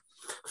game.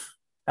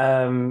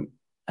 And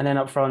then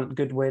up front,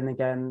 good win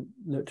again.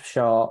 Looked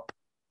sharp.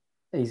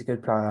 He's a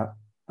good player.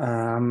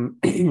 And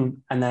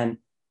then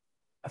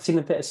I've seen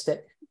a bit of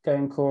stick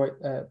going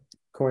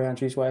Corey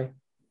Andrews' way,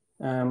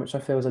 which I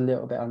feel is a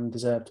little bit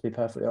undeserved, to be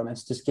perfectly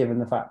honest, just given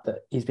the fact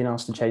that he's been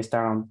asked to chase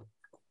down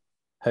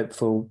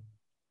hopeful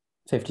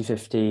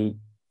 50-50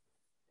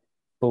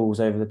 balls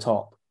over the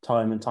top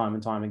time and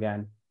time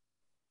again.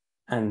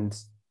 And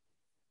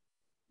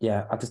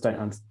yeah, I just don't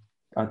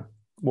understand.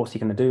 What's he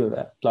going to do with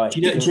it? Like, do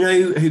you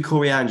know who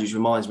Corey Andrews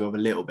reminds me of a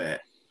little bit?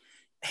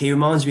 He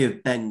reminds me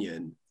of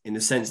Benyon in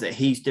the sense that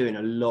he's doing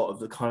a lot of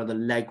the kind of the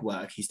leg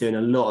work. He's doing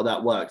a lot of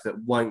that work that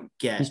won't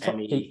get he's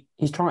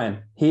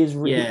trying. He is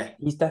really, yeah.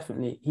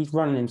 He's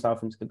running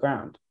himself into the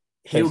ground.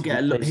 He'll do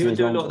a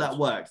lot of that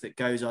work that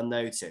goes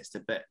unnoticed,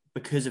 but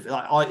because of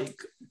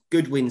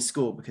Goodwin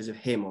scored because of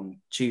him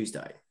on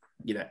Tuesday.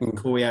 You know,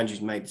 Corey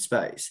Andrews made the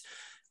space.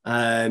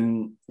 I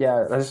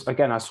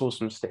saw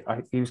some stick.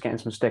 He was getting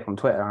some stick on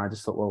Twitter, and I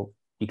just thought, well,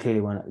 you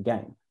clearly weren't at the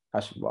game.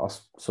 Actually, I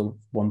saw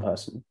one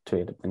person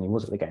tweeted when he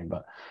was at the game,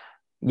 but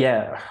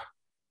yeah,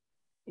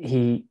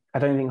 I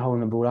don't think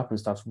holding the ball up and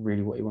stuff's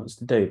really what he wants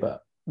to do.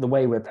 But the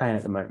way we're playing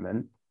at the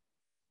moment,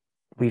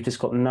 we've just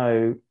got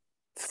no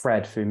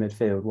thread through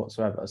midfield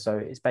whatsoever. So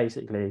it's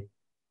basically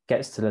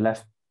gets to the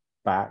left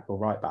back or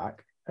right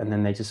back, and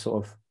then they just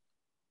sort of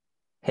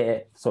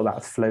hit sort of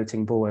that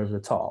floating ball over the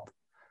top.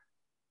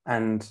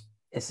 And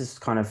it's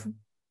just kind of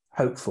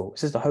hopeful.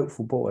 It's just a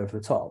hopeful ball over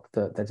the top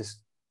that they're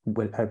just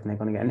hoping they're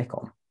going to get a nick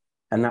on.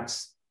 And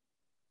that's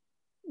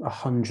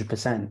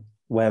 100%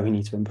 where we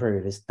need to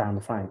improve is down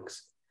the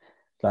flanks.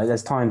 Like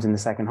there's times in the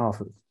second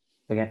half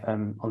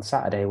on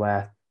Saturday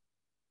where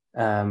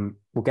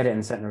we'll get it in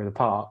the centre of the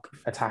park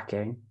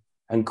attacking,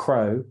 and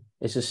Crowe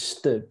is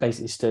just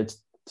basically stood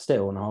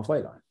still on the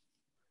halfway line.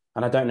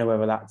 And I don't know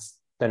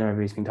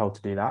whether he's been told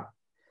to do that,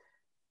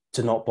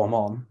 to not bomb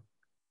on,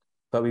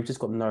 but we've just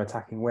got no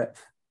attacking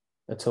width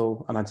at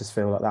all. And I just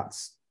feel like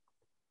that's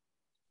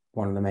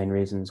one of the main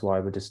reasons why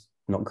we're just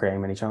not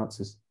creating many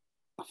chances.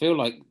 I feel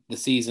like the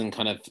season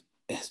kind of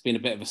has been a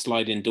bit of a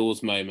sliding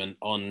doors moment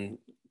on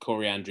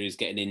Corey Andrews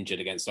getting injured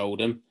against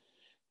Oldham,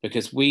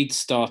 because we'd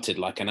started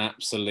like an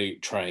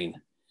absolute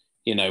train.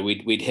 You know,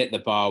 we'd hit the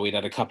bar, we'd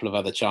had a couple of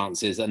other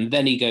chances, and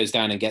then he goes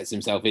down and gets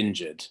himself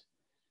injured.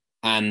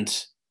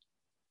 And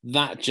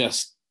that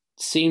just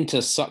seemed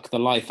to suck the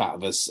life out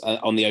of us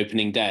on the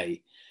opening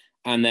day.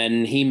 And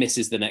then he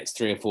misses the next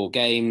 3 or 4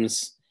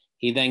 games.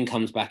 He then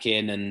comes back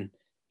in and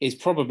is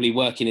probably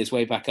working his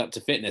way back up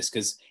to fitness,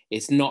 because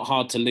it's not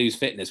hard to lose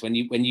fitness. When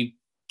you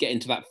get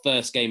into that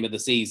first game of the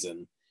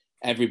season,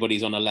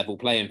 everybody's on a level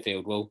playing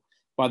field. Well,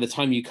 by the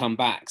time you come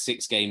back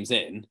 6 games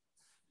in,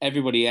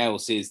 everybody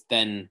else is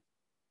then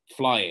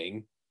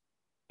flying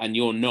and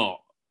you're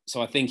not.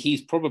 So I think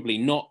he's probably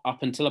not,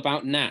 up until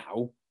about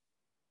now,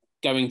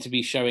 going to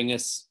be showing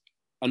us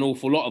an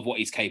awful lot of what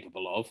he's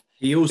capable of.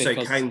 He also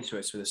came to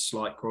us with a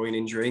slight groin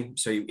injury.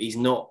 So he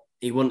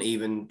wasn't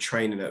even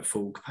training at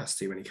full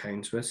capacity when he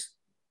came to us.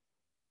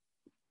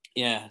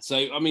 Yeah.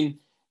 So, I mean,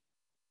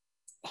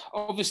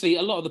 obviously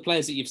a lot of the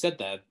players that you've said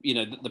there, you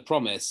know, the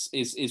promise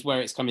is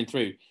where it's coming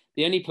through.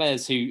 The only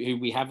players who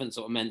we haven't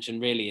sort of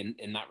mentioned really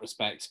in that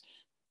respect,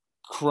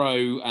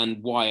 Crowe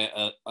and Wyatt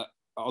are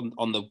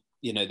on the,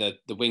 you know,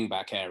 the wing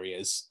back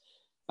areas.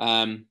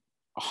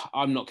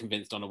 I'm not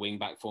convinced on a wing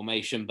back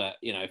formation, but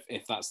you know,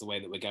 if that's the way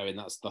that we're going,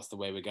 that's the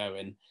way we're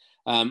going.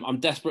 I'm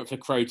desperate for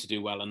Crowe to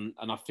do well, and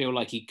I feel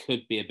like he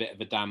could be a bit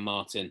of a Dan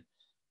Martin.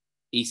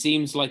 He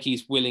seems like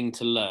he's willing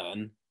to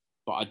learn,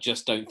 but I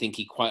just don't think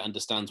he quite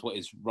understands what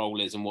his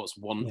role is and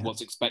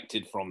what's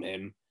expected from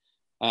him.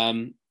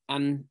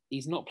 And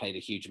he's not played a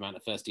huge amount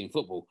of first team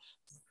football.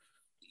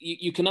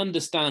 You can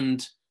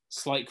understand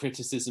slight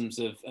criticisms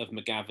of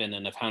McGavin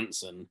and of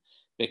Hansen,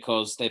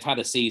 because they've had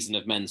a season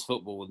of men's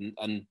football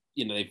and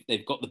you know,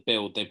 they've got the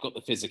build, they've got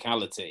the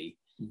physicality,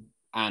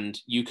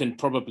 and you can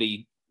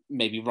probably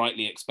maybe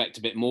rightly expect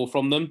a bit more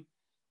from them.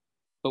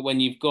 But when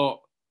you've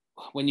got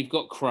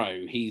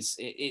Crowe,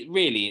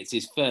 it's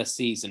his first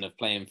season of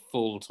playing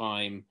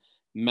full-time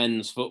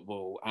men's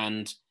football,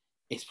 and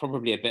it's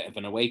probably a bit of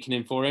an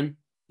awakening for him.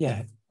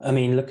 Yeah, I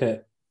mean, look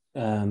at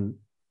Ben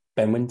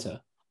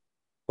Winter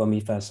when we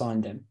first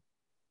signed him.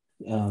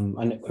 And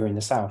we were in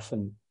the south,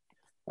 and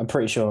I'm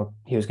pretty sure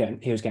he was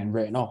getting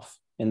written off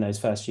in those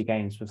first few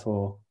games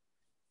before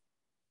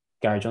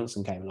Gary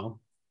Johnson came along.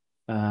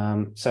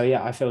 So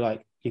yeah, I feel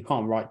like you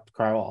can't write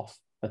Crowe off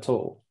at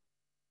all.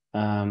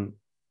 But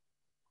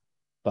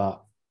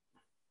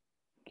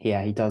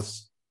yeah, he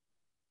does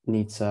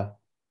need to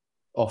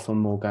offer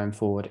more going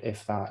forward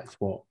if that's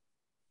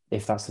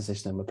the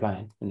system we're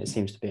playing, and it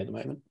seems to be at the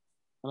moment.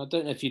 And I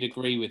don't know if you'd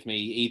agree with me,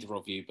 either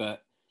of you,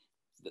 but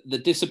the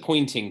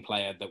disappointing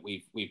player that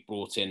we've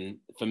brought in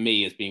for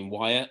me has been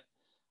Wyatt.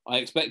 I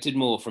expected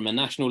more from a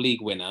National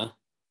League winner,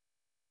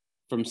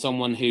 from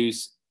someone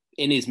who's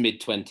in his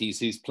mid-20s,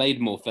 who's played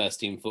more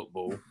first-team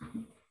football.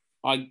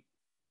 I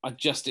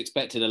just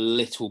expected a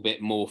little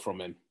bit more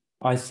from him.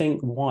 I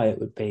think Wyatt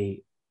would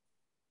be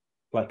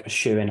like a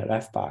shoe-in at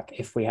left-back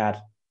if we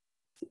had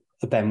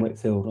a Ben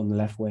Whitfield on the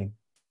left wing.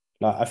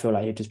 Like, I feel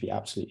like he'd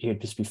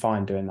just be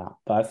fine doing that.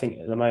 But I think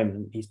at the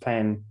moment he's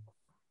playing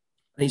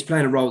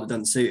a role that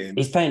doesn't suit him.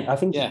 He's playing, I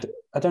think, yeah.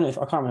 I can't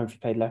remember if he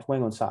played left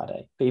wing on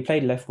Saturday, but he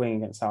played left wing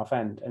against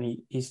Southend, and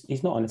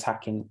he's not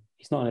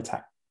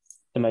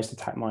the most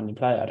attack-minded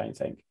player, I don't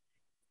think.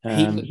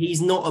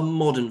 He's not a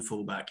modern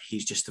fullback.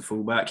 He's just a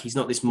fullback. He's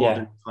not this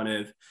modern kind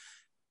of,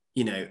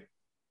 you know,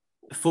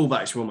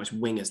 fullbacks are almost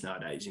wingers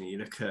nowadays. You know, you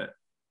look at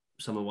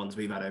some of the ones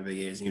we've had over the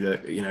years, and you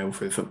look, you know,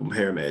 for the football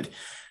pyramid.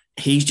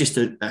 He's just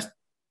a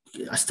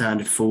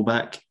standard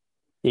fullback.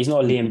 He's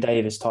not a Liam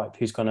Davis type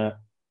who's gonna,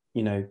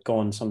 you know, go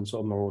on some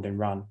sort of marauding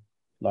run.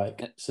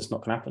 Like, it's just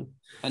not gonna happen.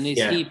 And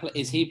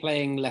is he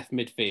playing left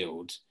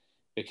midfield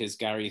because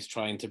Gary's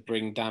trying to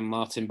bring Dan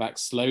Martin back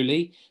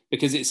slowly?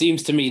 Because it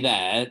seems to me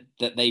there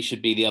that they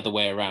should be the other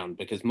way around,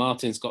 because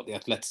Martin's got the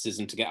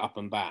athleticism to get up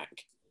and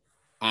back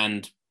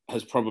and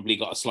has probably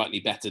got a slightly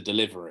better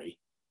delivery.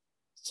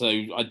 So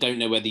I don't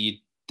know whether you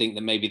think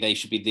that maybe they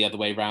should be the other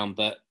way around,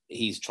 but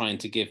he's trying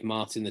to give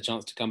Martin the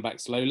chance to come back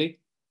slowly.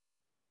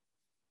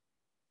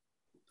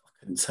 I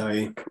couldn't tell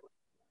you.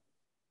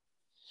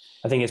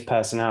 I think it's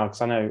personnel,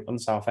 because I know on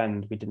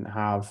Southend we didn't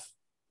have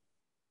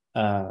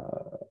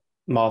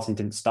Martin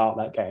didn't start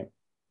that game,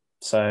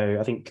 so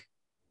I think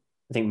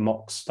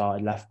Mox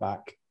started left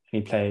back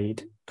and he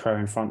played Crowe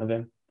in front of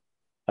him.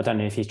 I don't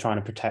know if he's trying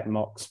to protect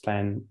Mox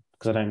playing,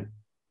 because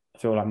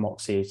feel like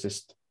Moxie is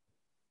just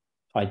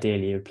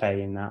ideally would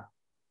play in that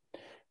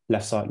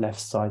left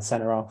side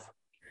centre half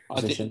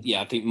position.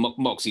 I think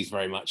Moxie's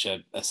very much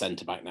a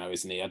centre back now,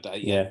 isn't he? I don't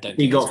think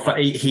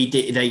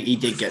he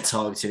did get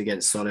targeted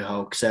against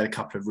Solihull because they had a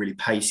couple of really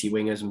pacey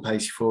wingers and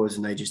pacey forwards,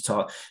 and they just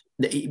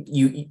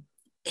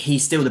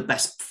he's still the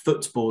best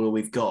footballer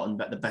we've got and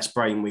the best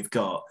brain we've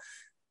got.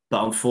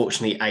 But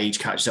unfortunately, age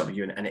catches up with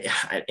you, and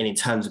in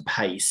terms of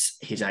pace,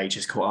 his age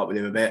has caught up with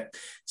him a bit.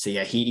 So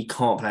yeah, he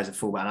can't play as a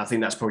fullback. And I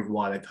think that's probably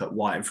why they put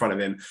White in front of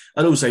him,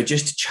 and also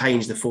just to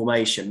change the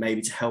formation,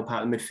 maybe to help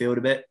out the midfield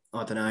a bit.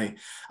 I don't know,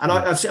 and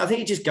I think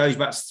it just goes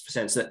back to the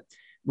sense that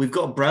we've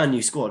got a brand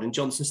new squad, and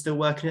Johnson's still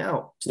working it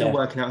out,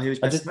 working out who his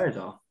best players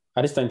are.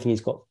 I just don't think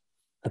he's got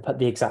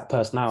the exact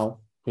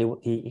personnel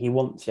he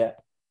wants yet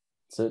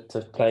to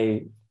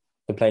play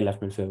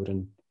left midfield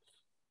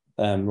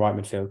and right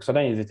midfield, because I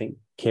don't even think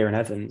Kieran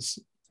Evans'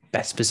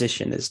 best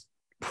position is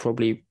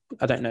probably,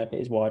 I don't know if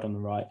it is wide on the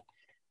right.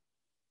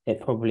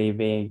 It'd probably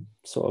be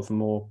sort of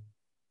more,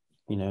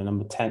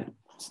 number 10,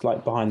 it's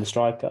like behind the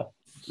striker.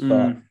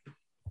 But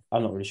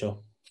I'm not really sure.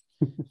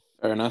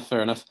 Fair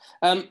enough.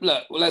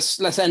 Look,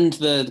 let's end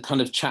the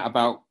kind of chat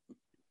about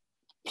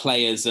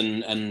players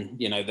and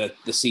the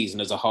season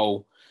as a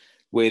whole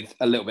with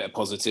a little bit of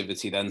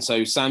positivity then.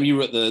 So Sam, you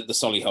were at the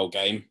Solihull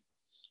game.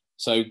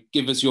 So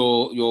give us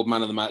your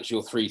man of the match,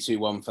 your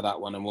 3-2-1 for that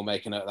one, and we'll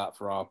make a note of that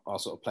for our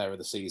sort of player of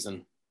the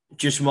season.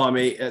 Just remind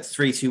me, at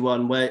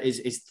 3-2-1, where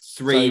is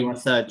 3 my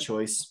third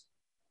choice?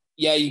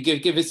 Yeah, you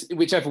give us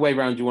whichever way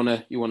round you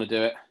wanna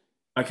do it.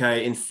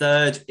 Okay, in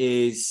third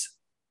is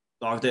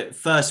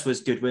first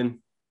was Goodwin.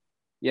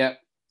 Yeah.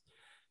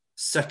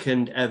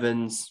 Second,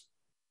 Evans.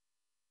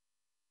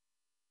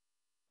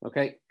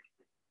 Okay.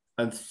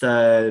 And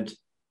third,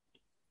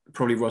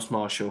 probably Ross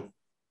Marshall.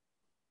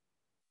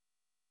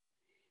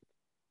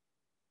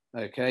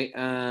 Okay,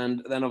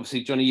 and then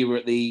obviously, Johnny, you were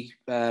at the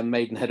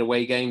Maidenhead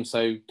away game,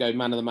 so go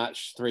man of the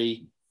match,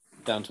 3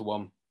 down to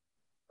 1.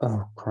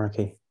 Oh,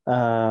 crikey.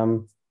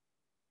 It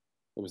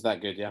was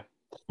that good, yeah?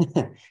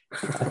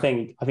 I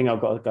think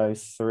I've got to go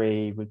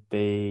 3 would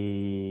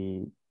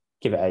be,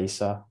 give it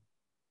Asa.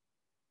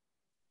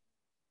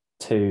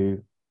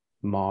 2,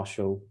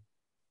 Marshall.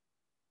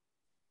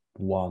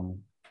 1,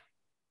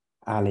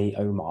 Ali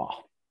Omar.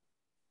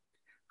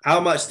 How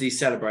much did he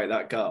celebrate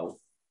that goal?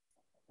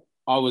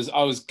 I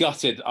was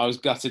gutted. I was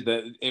gutted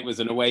that it was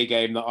an away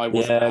game that I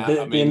wasn't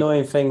at. The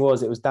annoying thing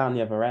was it was down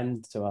the other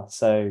end to us,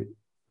 so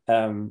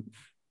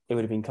it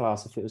would have been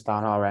class if it was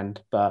down our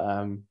end. But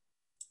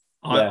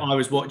I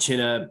was watching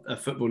a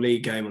Football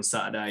League game on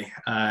Saturday,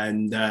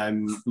 and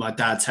my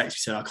dad texted me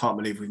saying, "I can't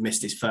believe we've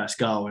missed his first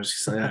goal." I was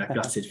just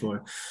gutted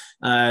for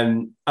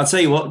him. I'll tell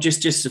you what,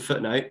 just a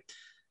footnote: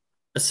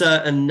 a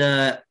certain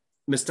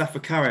Mustafa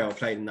Carayol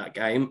played in that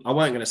game. I'm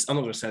not going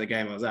to say the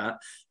game I was at.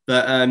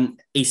 But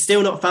he's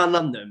still not found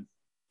London.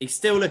 He's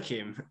still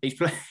looking. He's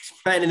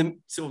playing in the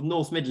sort of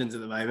North Midlands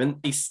at the moment.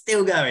 He's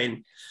still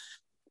going.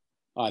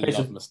 I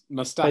love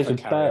Mustafa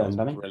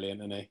Carayol.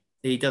 Brilliant, isn't he?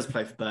 He does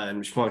play for Burn,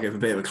 which might give a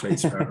bit of a clean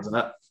spell of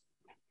that.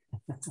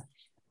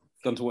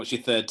 Gone to watch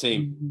your third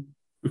team.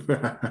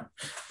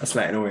 That's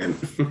letting all in.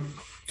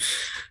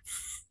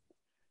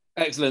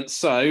 Excellent.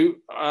 So,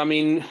 I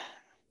mean,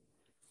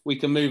 we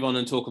can move on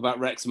and talk about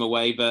Wrexham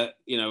away, but,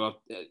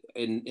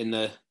 in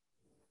the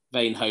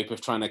vain hope of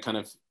trying to kind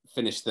of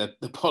finish the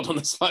pod on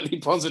a slightly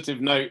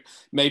positive note,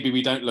 maybe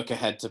we don't look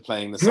ahead to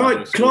playing the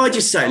Can I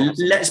just say,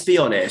 let's be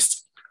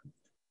honest,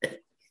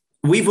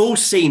 we've all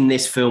seen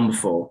this film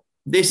before.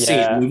 This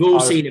season, we've all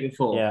seen it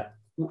before. Yeah.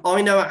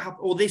 I know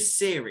or this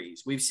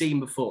series we've seen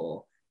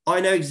before.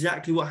 I know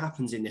exactly what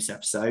happens in this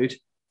episode.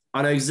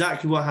 I know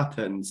exactly what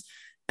happens.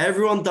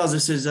 Everyone does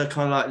this as a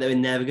kind of like, they're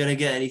never going to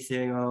get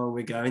anything. Oh,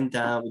 we're going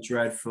down, we're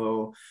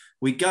dreadful.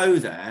 We go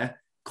there.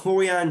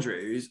 Corey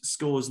Andrews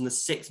scores in the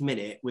 6th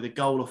minute with a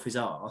goal off his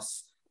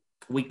arse.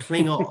 We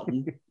cling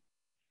on,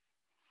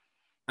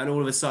 and all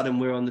of a sudden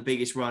we're on the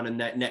biggest run. And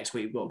next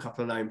week we've got a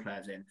couple of loan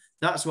players in.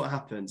 That's what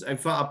happens. In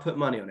fact, I'll put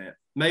money on it.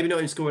 Maybe not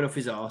in scoring off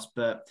his arse,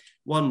 but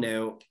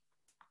 1-0.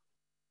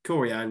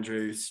 Corey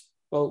Andrews.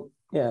 Well,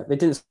 yeah, they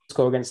didn't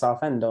score against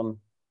Southend on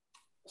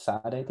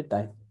Saturday, did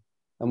they?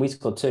 And we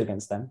scored 2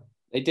 against them.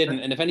 They didn't.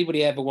 And if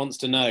anybody ever wants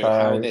to know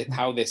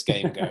how this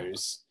game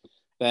goes,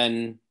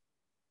 then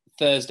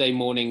Thursday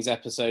morning's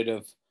episode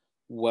of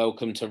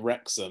Welcome to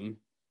Wrexham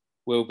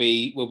will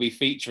be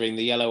featuring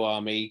the Yellow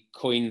Army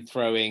coin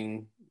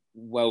throwing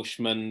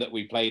Welshman that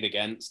we played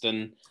against,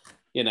 and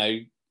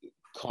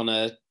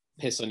Connor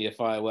piss on your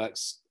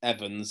fireworks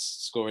Evans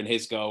scoring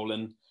his goal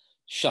and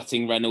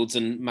shutting Reynolds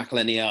and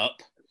McElhenney up.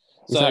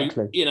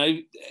 Exactly.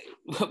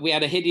 So we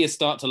had a hideous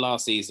start to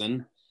last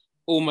season,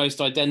 almost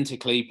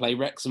identically play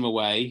Wrexham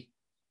away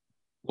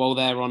while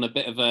they're on a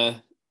bit of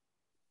a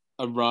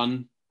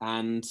run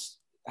and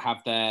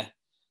have their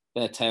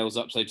tails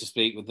up, so to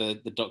speak, with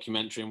the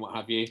documentary and what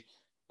have you.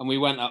 And we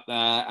went up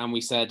there and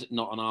we said,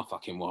 not on our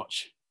fucking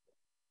watch.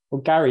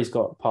 Well, Gary's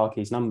got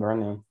Parky's number,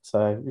 hasn't he?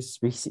 So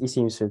he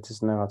seems to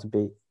just know how to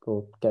beat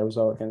or get a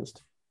result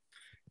against.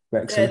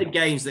 They're the Wrexham.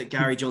 games that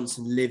Gary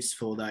Johnson lives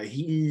for, though.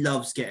 He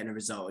loves getting a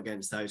result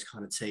against those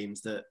kind of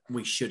teams that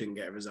we shouldn't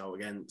get a result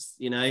against.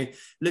 You know,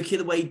 look at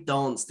the way he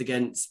danced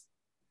against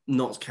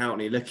Notts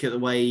County. Look at the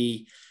way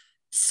he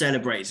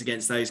celebrates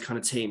against those kind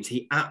of teams.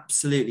 He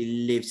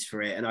absolutely lives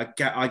for it. And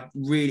I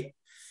really,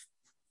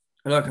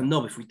 like a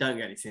knob if we don't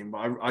get anything,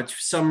 but I for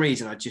some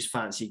reason, I just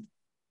fancy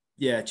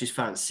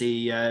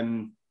fancy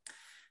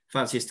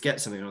us to get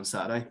something on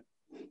Saturday.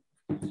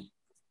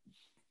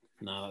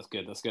 No, that's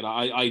good. That's good.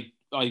 I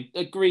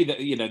agree that,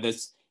 you know,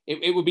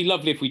 it would be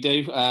lovely if we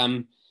do.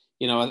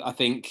 You know, I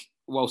think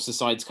whilst the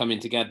sides coming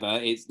together,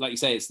 it's like you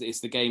say,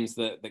 it's the games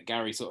that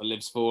Gary sort of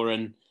lives for,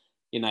 and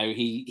you know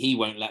he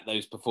won't let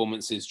those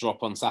performances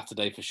drop on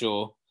Saturday for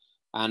sure,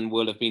 and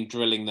we'll have been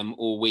drilling them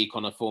all week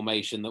on a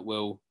formation that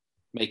will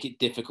make it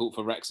difficult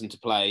for Wrexham to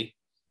play.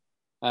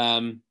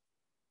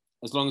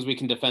 As long as we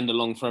can defend a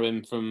long throw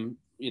in from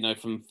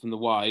the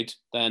wide,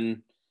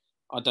 then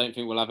I don't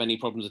think we'll have any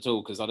problems at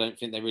all, because I don't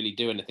think they really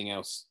do anything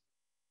else.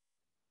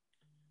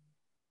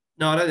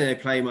 No, I don't think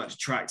they play much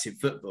attractive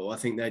football. I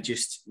think they're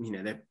just, you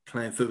know, they're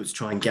playing football to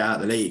try and get out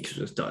of the league,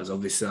 as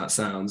obvious as that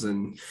sounds.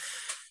 And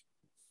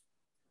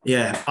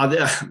yeah,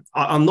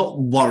 I'm not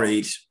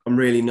worried. I'm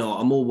really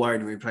not. I'm more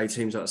worried when we play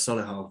teams like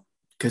Solihull,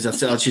 because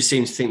I just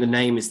seem to think the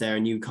name is there,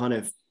 and you kind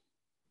of.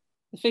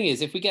 The thing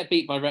is, if we get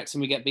beat by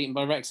Wrexham, we get beaten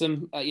by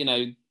Wrexham. You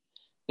know,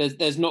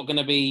 there's not going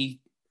to be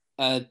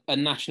a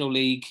National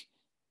League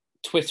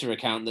Twitter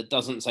account that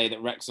doesn't say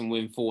that Wrexham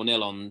win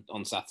 4-0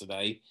 on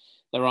Saturday.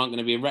 There aren't going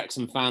to be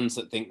Wrexham fans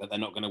that think that they're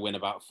not going to win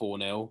about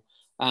 4-0.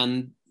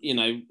 And, you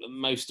know,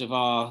 most of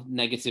our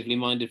negatively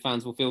minded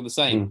fans will feel the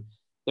same.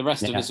 The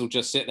rest of us will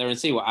just sit there and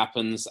see what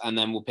happens, and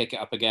then we'll pick it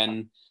up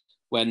again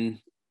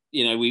when,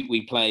 you know,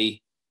 we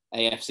play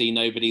AFC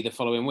nobody the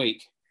following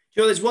week.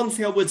 You know, there's one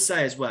thing I would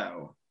say as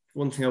well.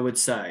 Which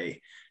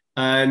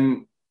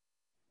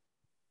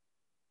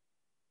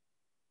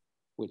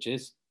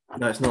is?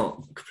 No, it's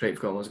not. Completely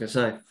forgot what I was going to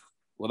say.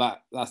 Well,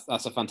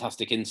 that's a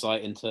fantastic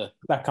insight into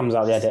that comes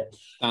out the edit.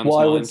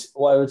 Sam's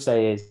What I would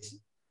say is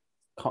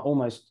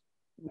almost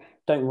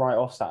don't write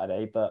off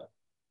Saturday, but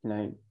you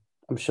know,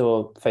 I'm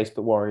sure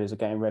Facebook Warriors are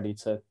getting ready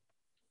to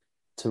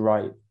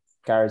write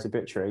Gary's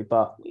obituary.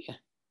 But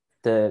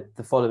the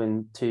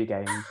following two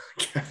games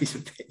Gary's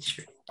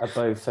obituary are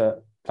both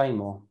at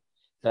Plainmoor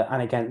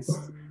and against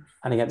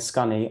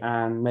Scunny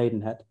and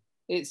Maidenhead.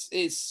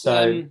 It's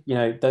so you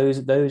know, those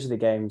are the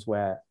games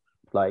where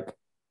like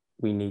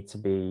we need to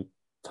be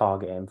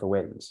targeting for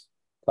wins.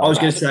 I was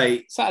going to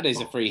say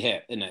Saturday's a free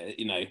hit, isn't it?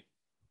 You know.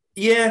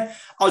 Yeah,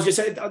 I was going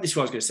to say this is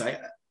what I was going to say.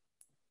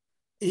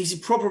 It's a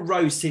proper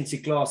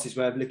rose-tinted glasses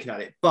way of looking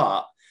at it,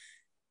 but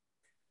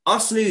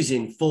us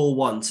losing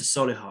 4-1 to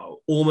Solihull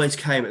almost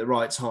came at the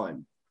right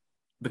time,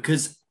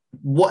 because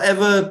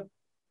whoever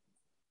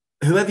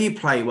you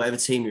play, whatever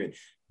team you're in,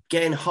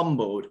 getting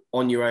humbled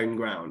on your own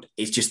ground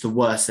is just the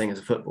worst thing as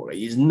a footballer.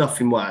 There's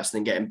nothing worse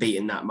than getting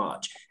beaten that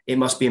much. It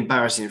must be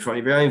embarrassing in front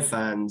of your own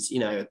fans. You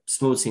know, a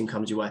small team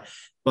comes your way. It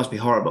must be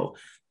horrible.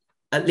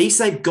 At least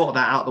they've got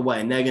that out of the way,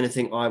 and they're going to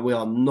think, we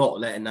are not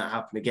letting that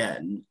happen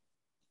again.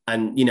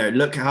 And, you know,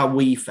 look how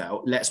we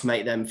felt. Let's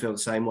make them feel the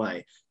same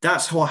way.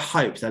 That's how I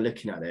hope they're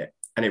looking at it.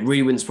 And it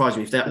really wouldn't surprise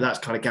me if that's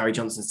kind of Gary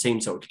Johnson's team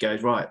talk. He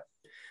goes, right,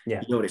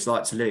 you know what it's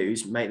like to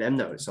lose. Make them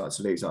know what it's like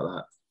to lose like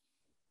that.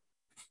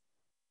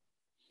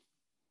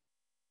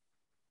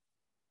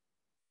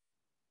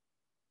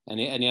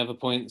 Any other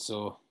points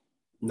or?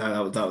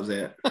 No, that was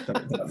it.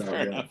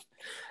 Fair enough.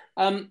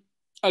 Okay,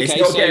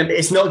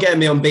 it's not getting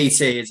me on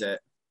BT, is it?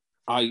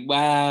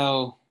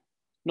 Not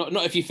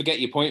if you forget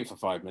your point for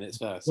 5 minutes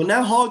first. Well,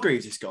 now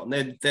Hargreaves is gone.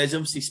 There's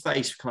obviously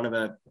space for kind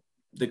of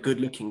the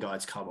good-looking guy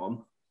to come on.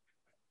 Do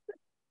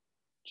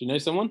you know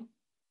someone?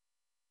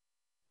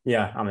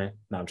 Yeah, I'm in.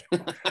 No, I'm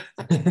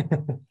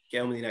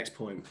Get on with your next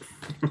point.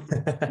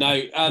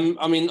 No,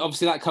 I mean,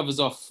 obviously that covers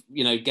off,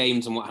 you know,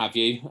 games and what have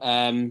you.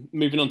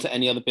 Moving on to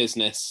any other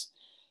business.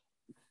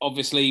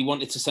 Obviously,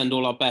 wanted to send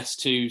all our best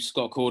to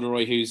Scott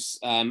Corduroy, who's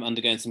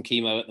undergoing some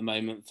chemo at the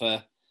moment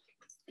for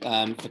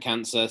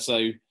cancer. So,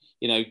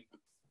 you know,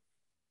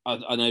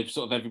 I know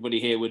sort of everybody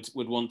here would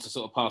want to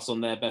sort of pass on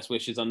their best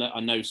wishes.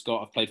 I know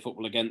Scott. I've played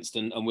football against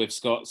and with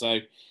Scott, so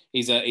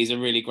he's a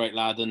really great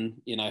lad,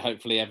 and you know,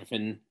 hopefully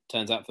everything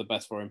turns out for the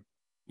best for him.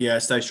 Yeah,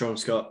 stay strong,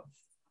 Scott.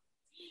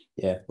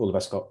 Yeah, all the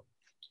best, Scott.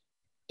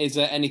 Is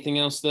there anything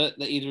else that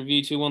either of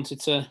you two wanted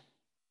to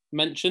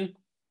mention?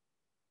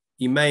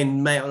 You may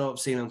not have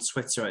seen on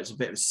Twitter, it's a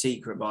bit of a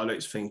secret by the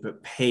looks of things,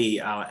 but P,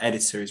 our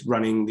editor, is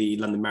running the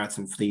London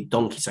Marathon for the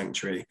Donkey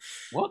Sanctuary.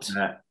 What?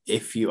 I know,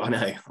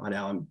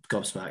 I'm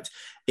gobsmacked.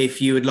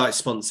 If you would like to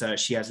sponsor,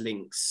 she has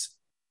links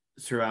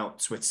throughout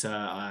Twitter,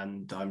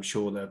 and I'm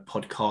sure the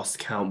podcast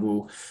account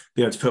will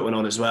be able to put one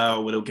on as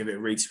well. We'll give it a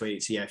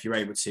retweet. So yeah, if you're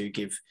able to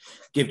give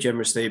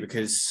generously,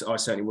 because I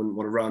certainly wouldn't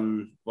want to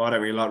run. Well, I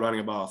don't really like running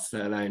a bath,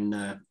 let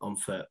alone on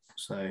foot.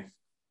 So.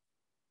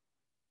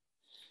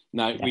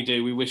 No, yeah. We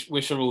do. We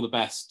wish her all the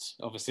best.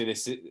 Obviously,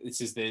 this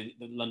is the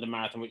London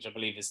Marathon, which I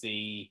believe is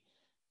the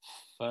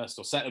 1st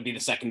or 2nd. It'll be the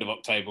 2nd of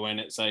October, won't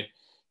it? So,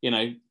 you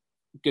know,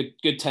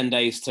 good 10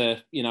 days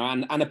to,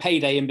 and a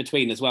payday in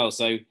between as well.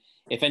 So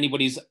if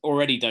anybody's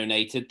already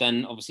donated,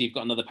 then obviously you've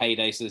got another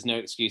payday. So there's no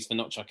excuse for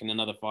not chucking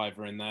another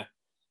 £5 in there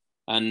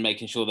and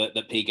making sure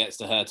that P gets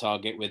to her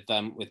target with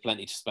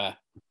plenty to spare.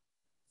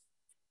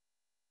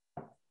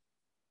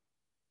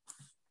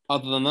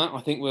 Other than that,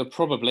 I think we're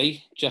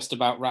probably just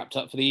about wrapped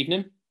up for the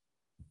evening.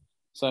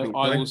 So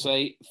I will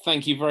say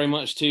thank you very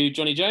much to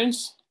Johnny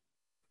Jones.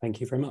 Thank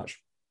you very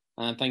much.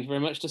 And thank you very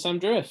much to Sam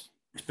Dreweth.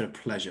 It's been a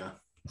pleasure.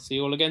 See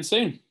you all again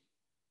soon.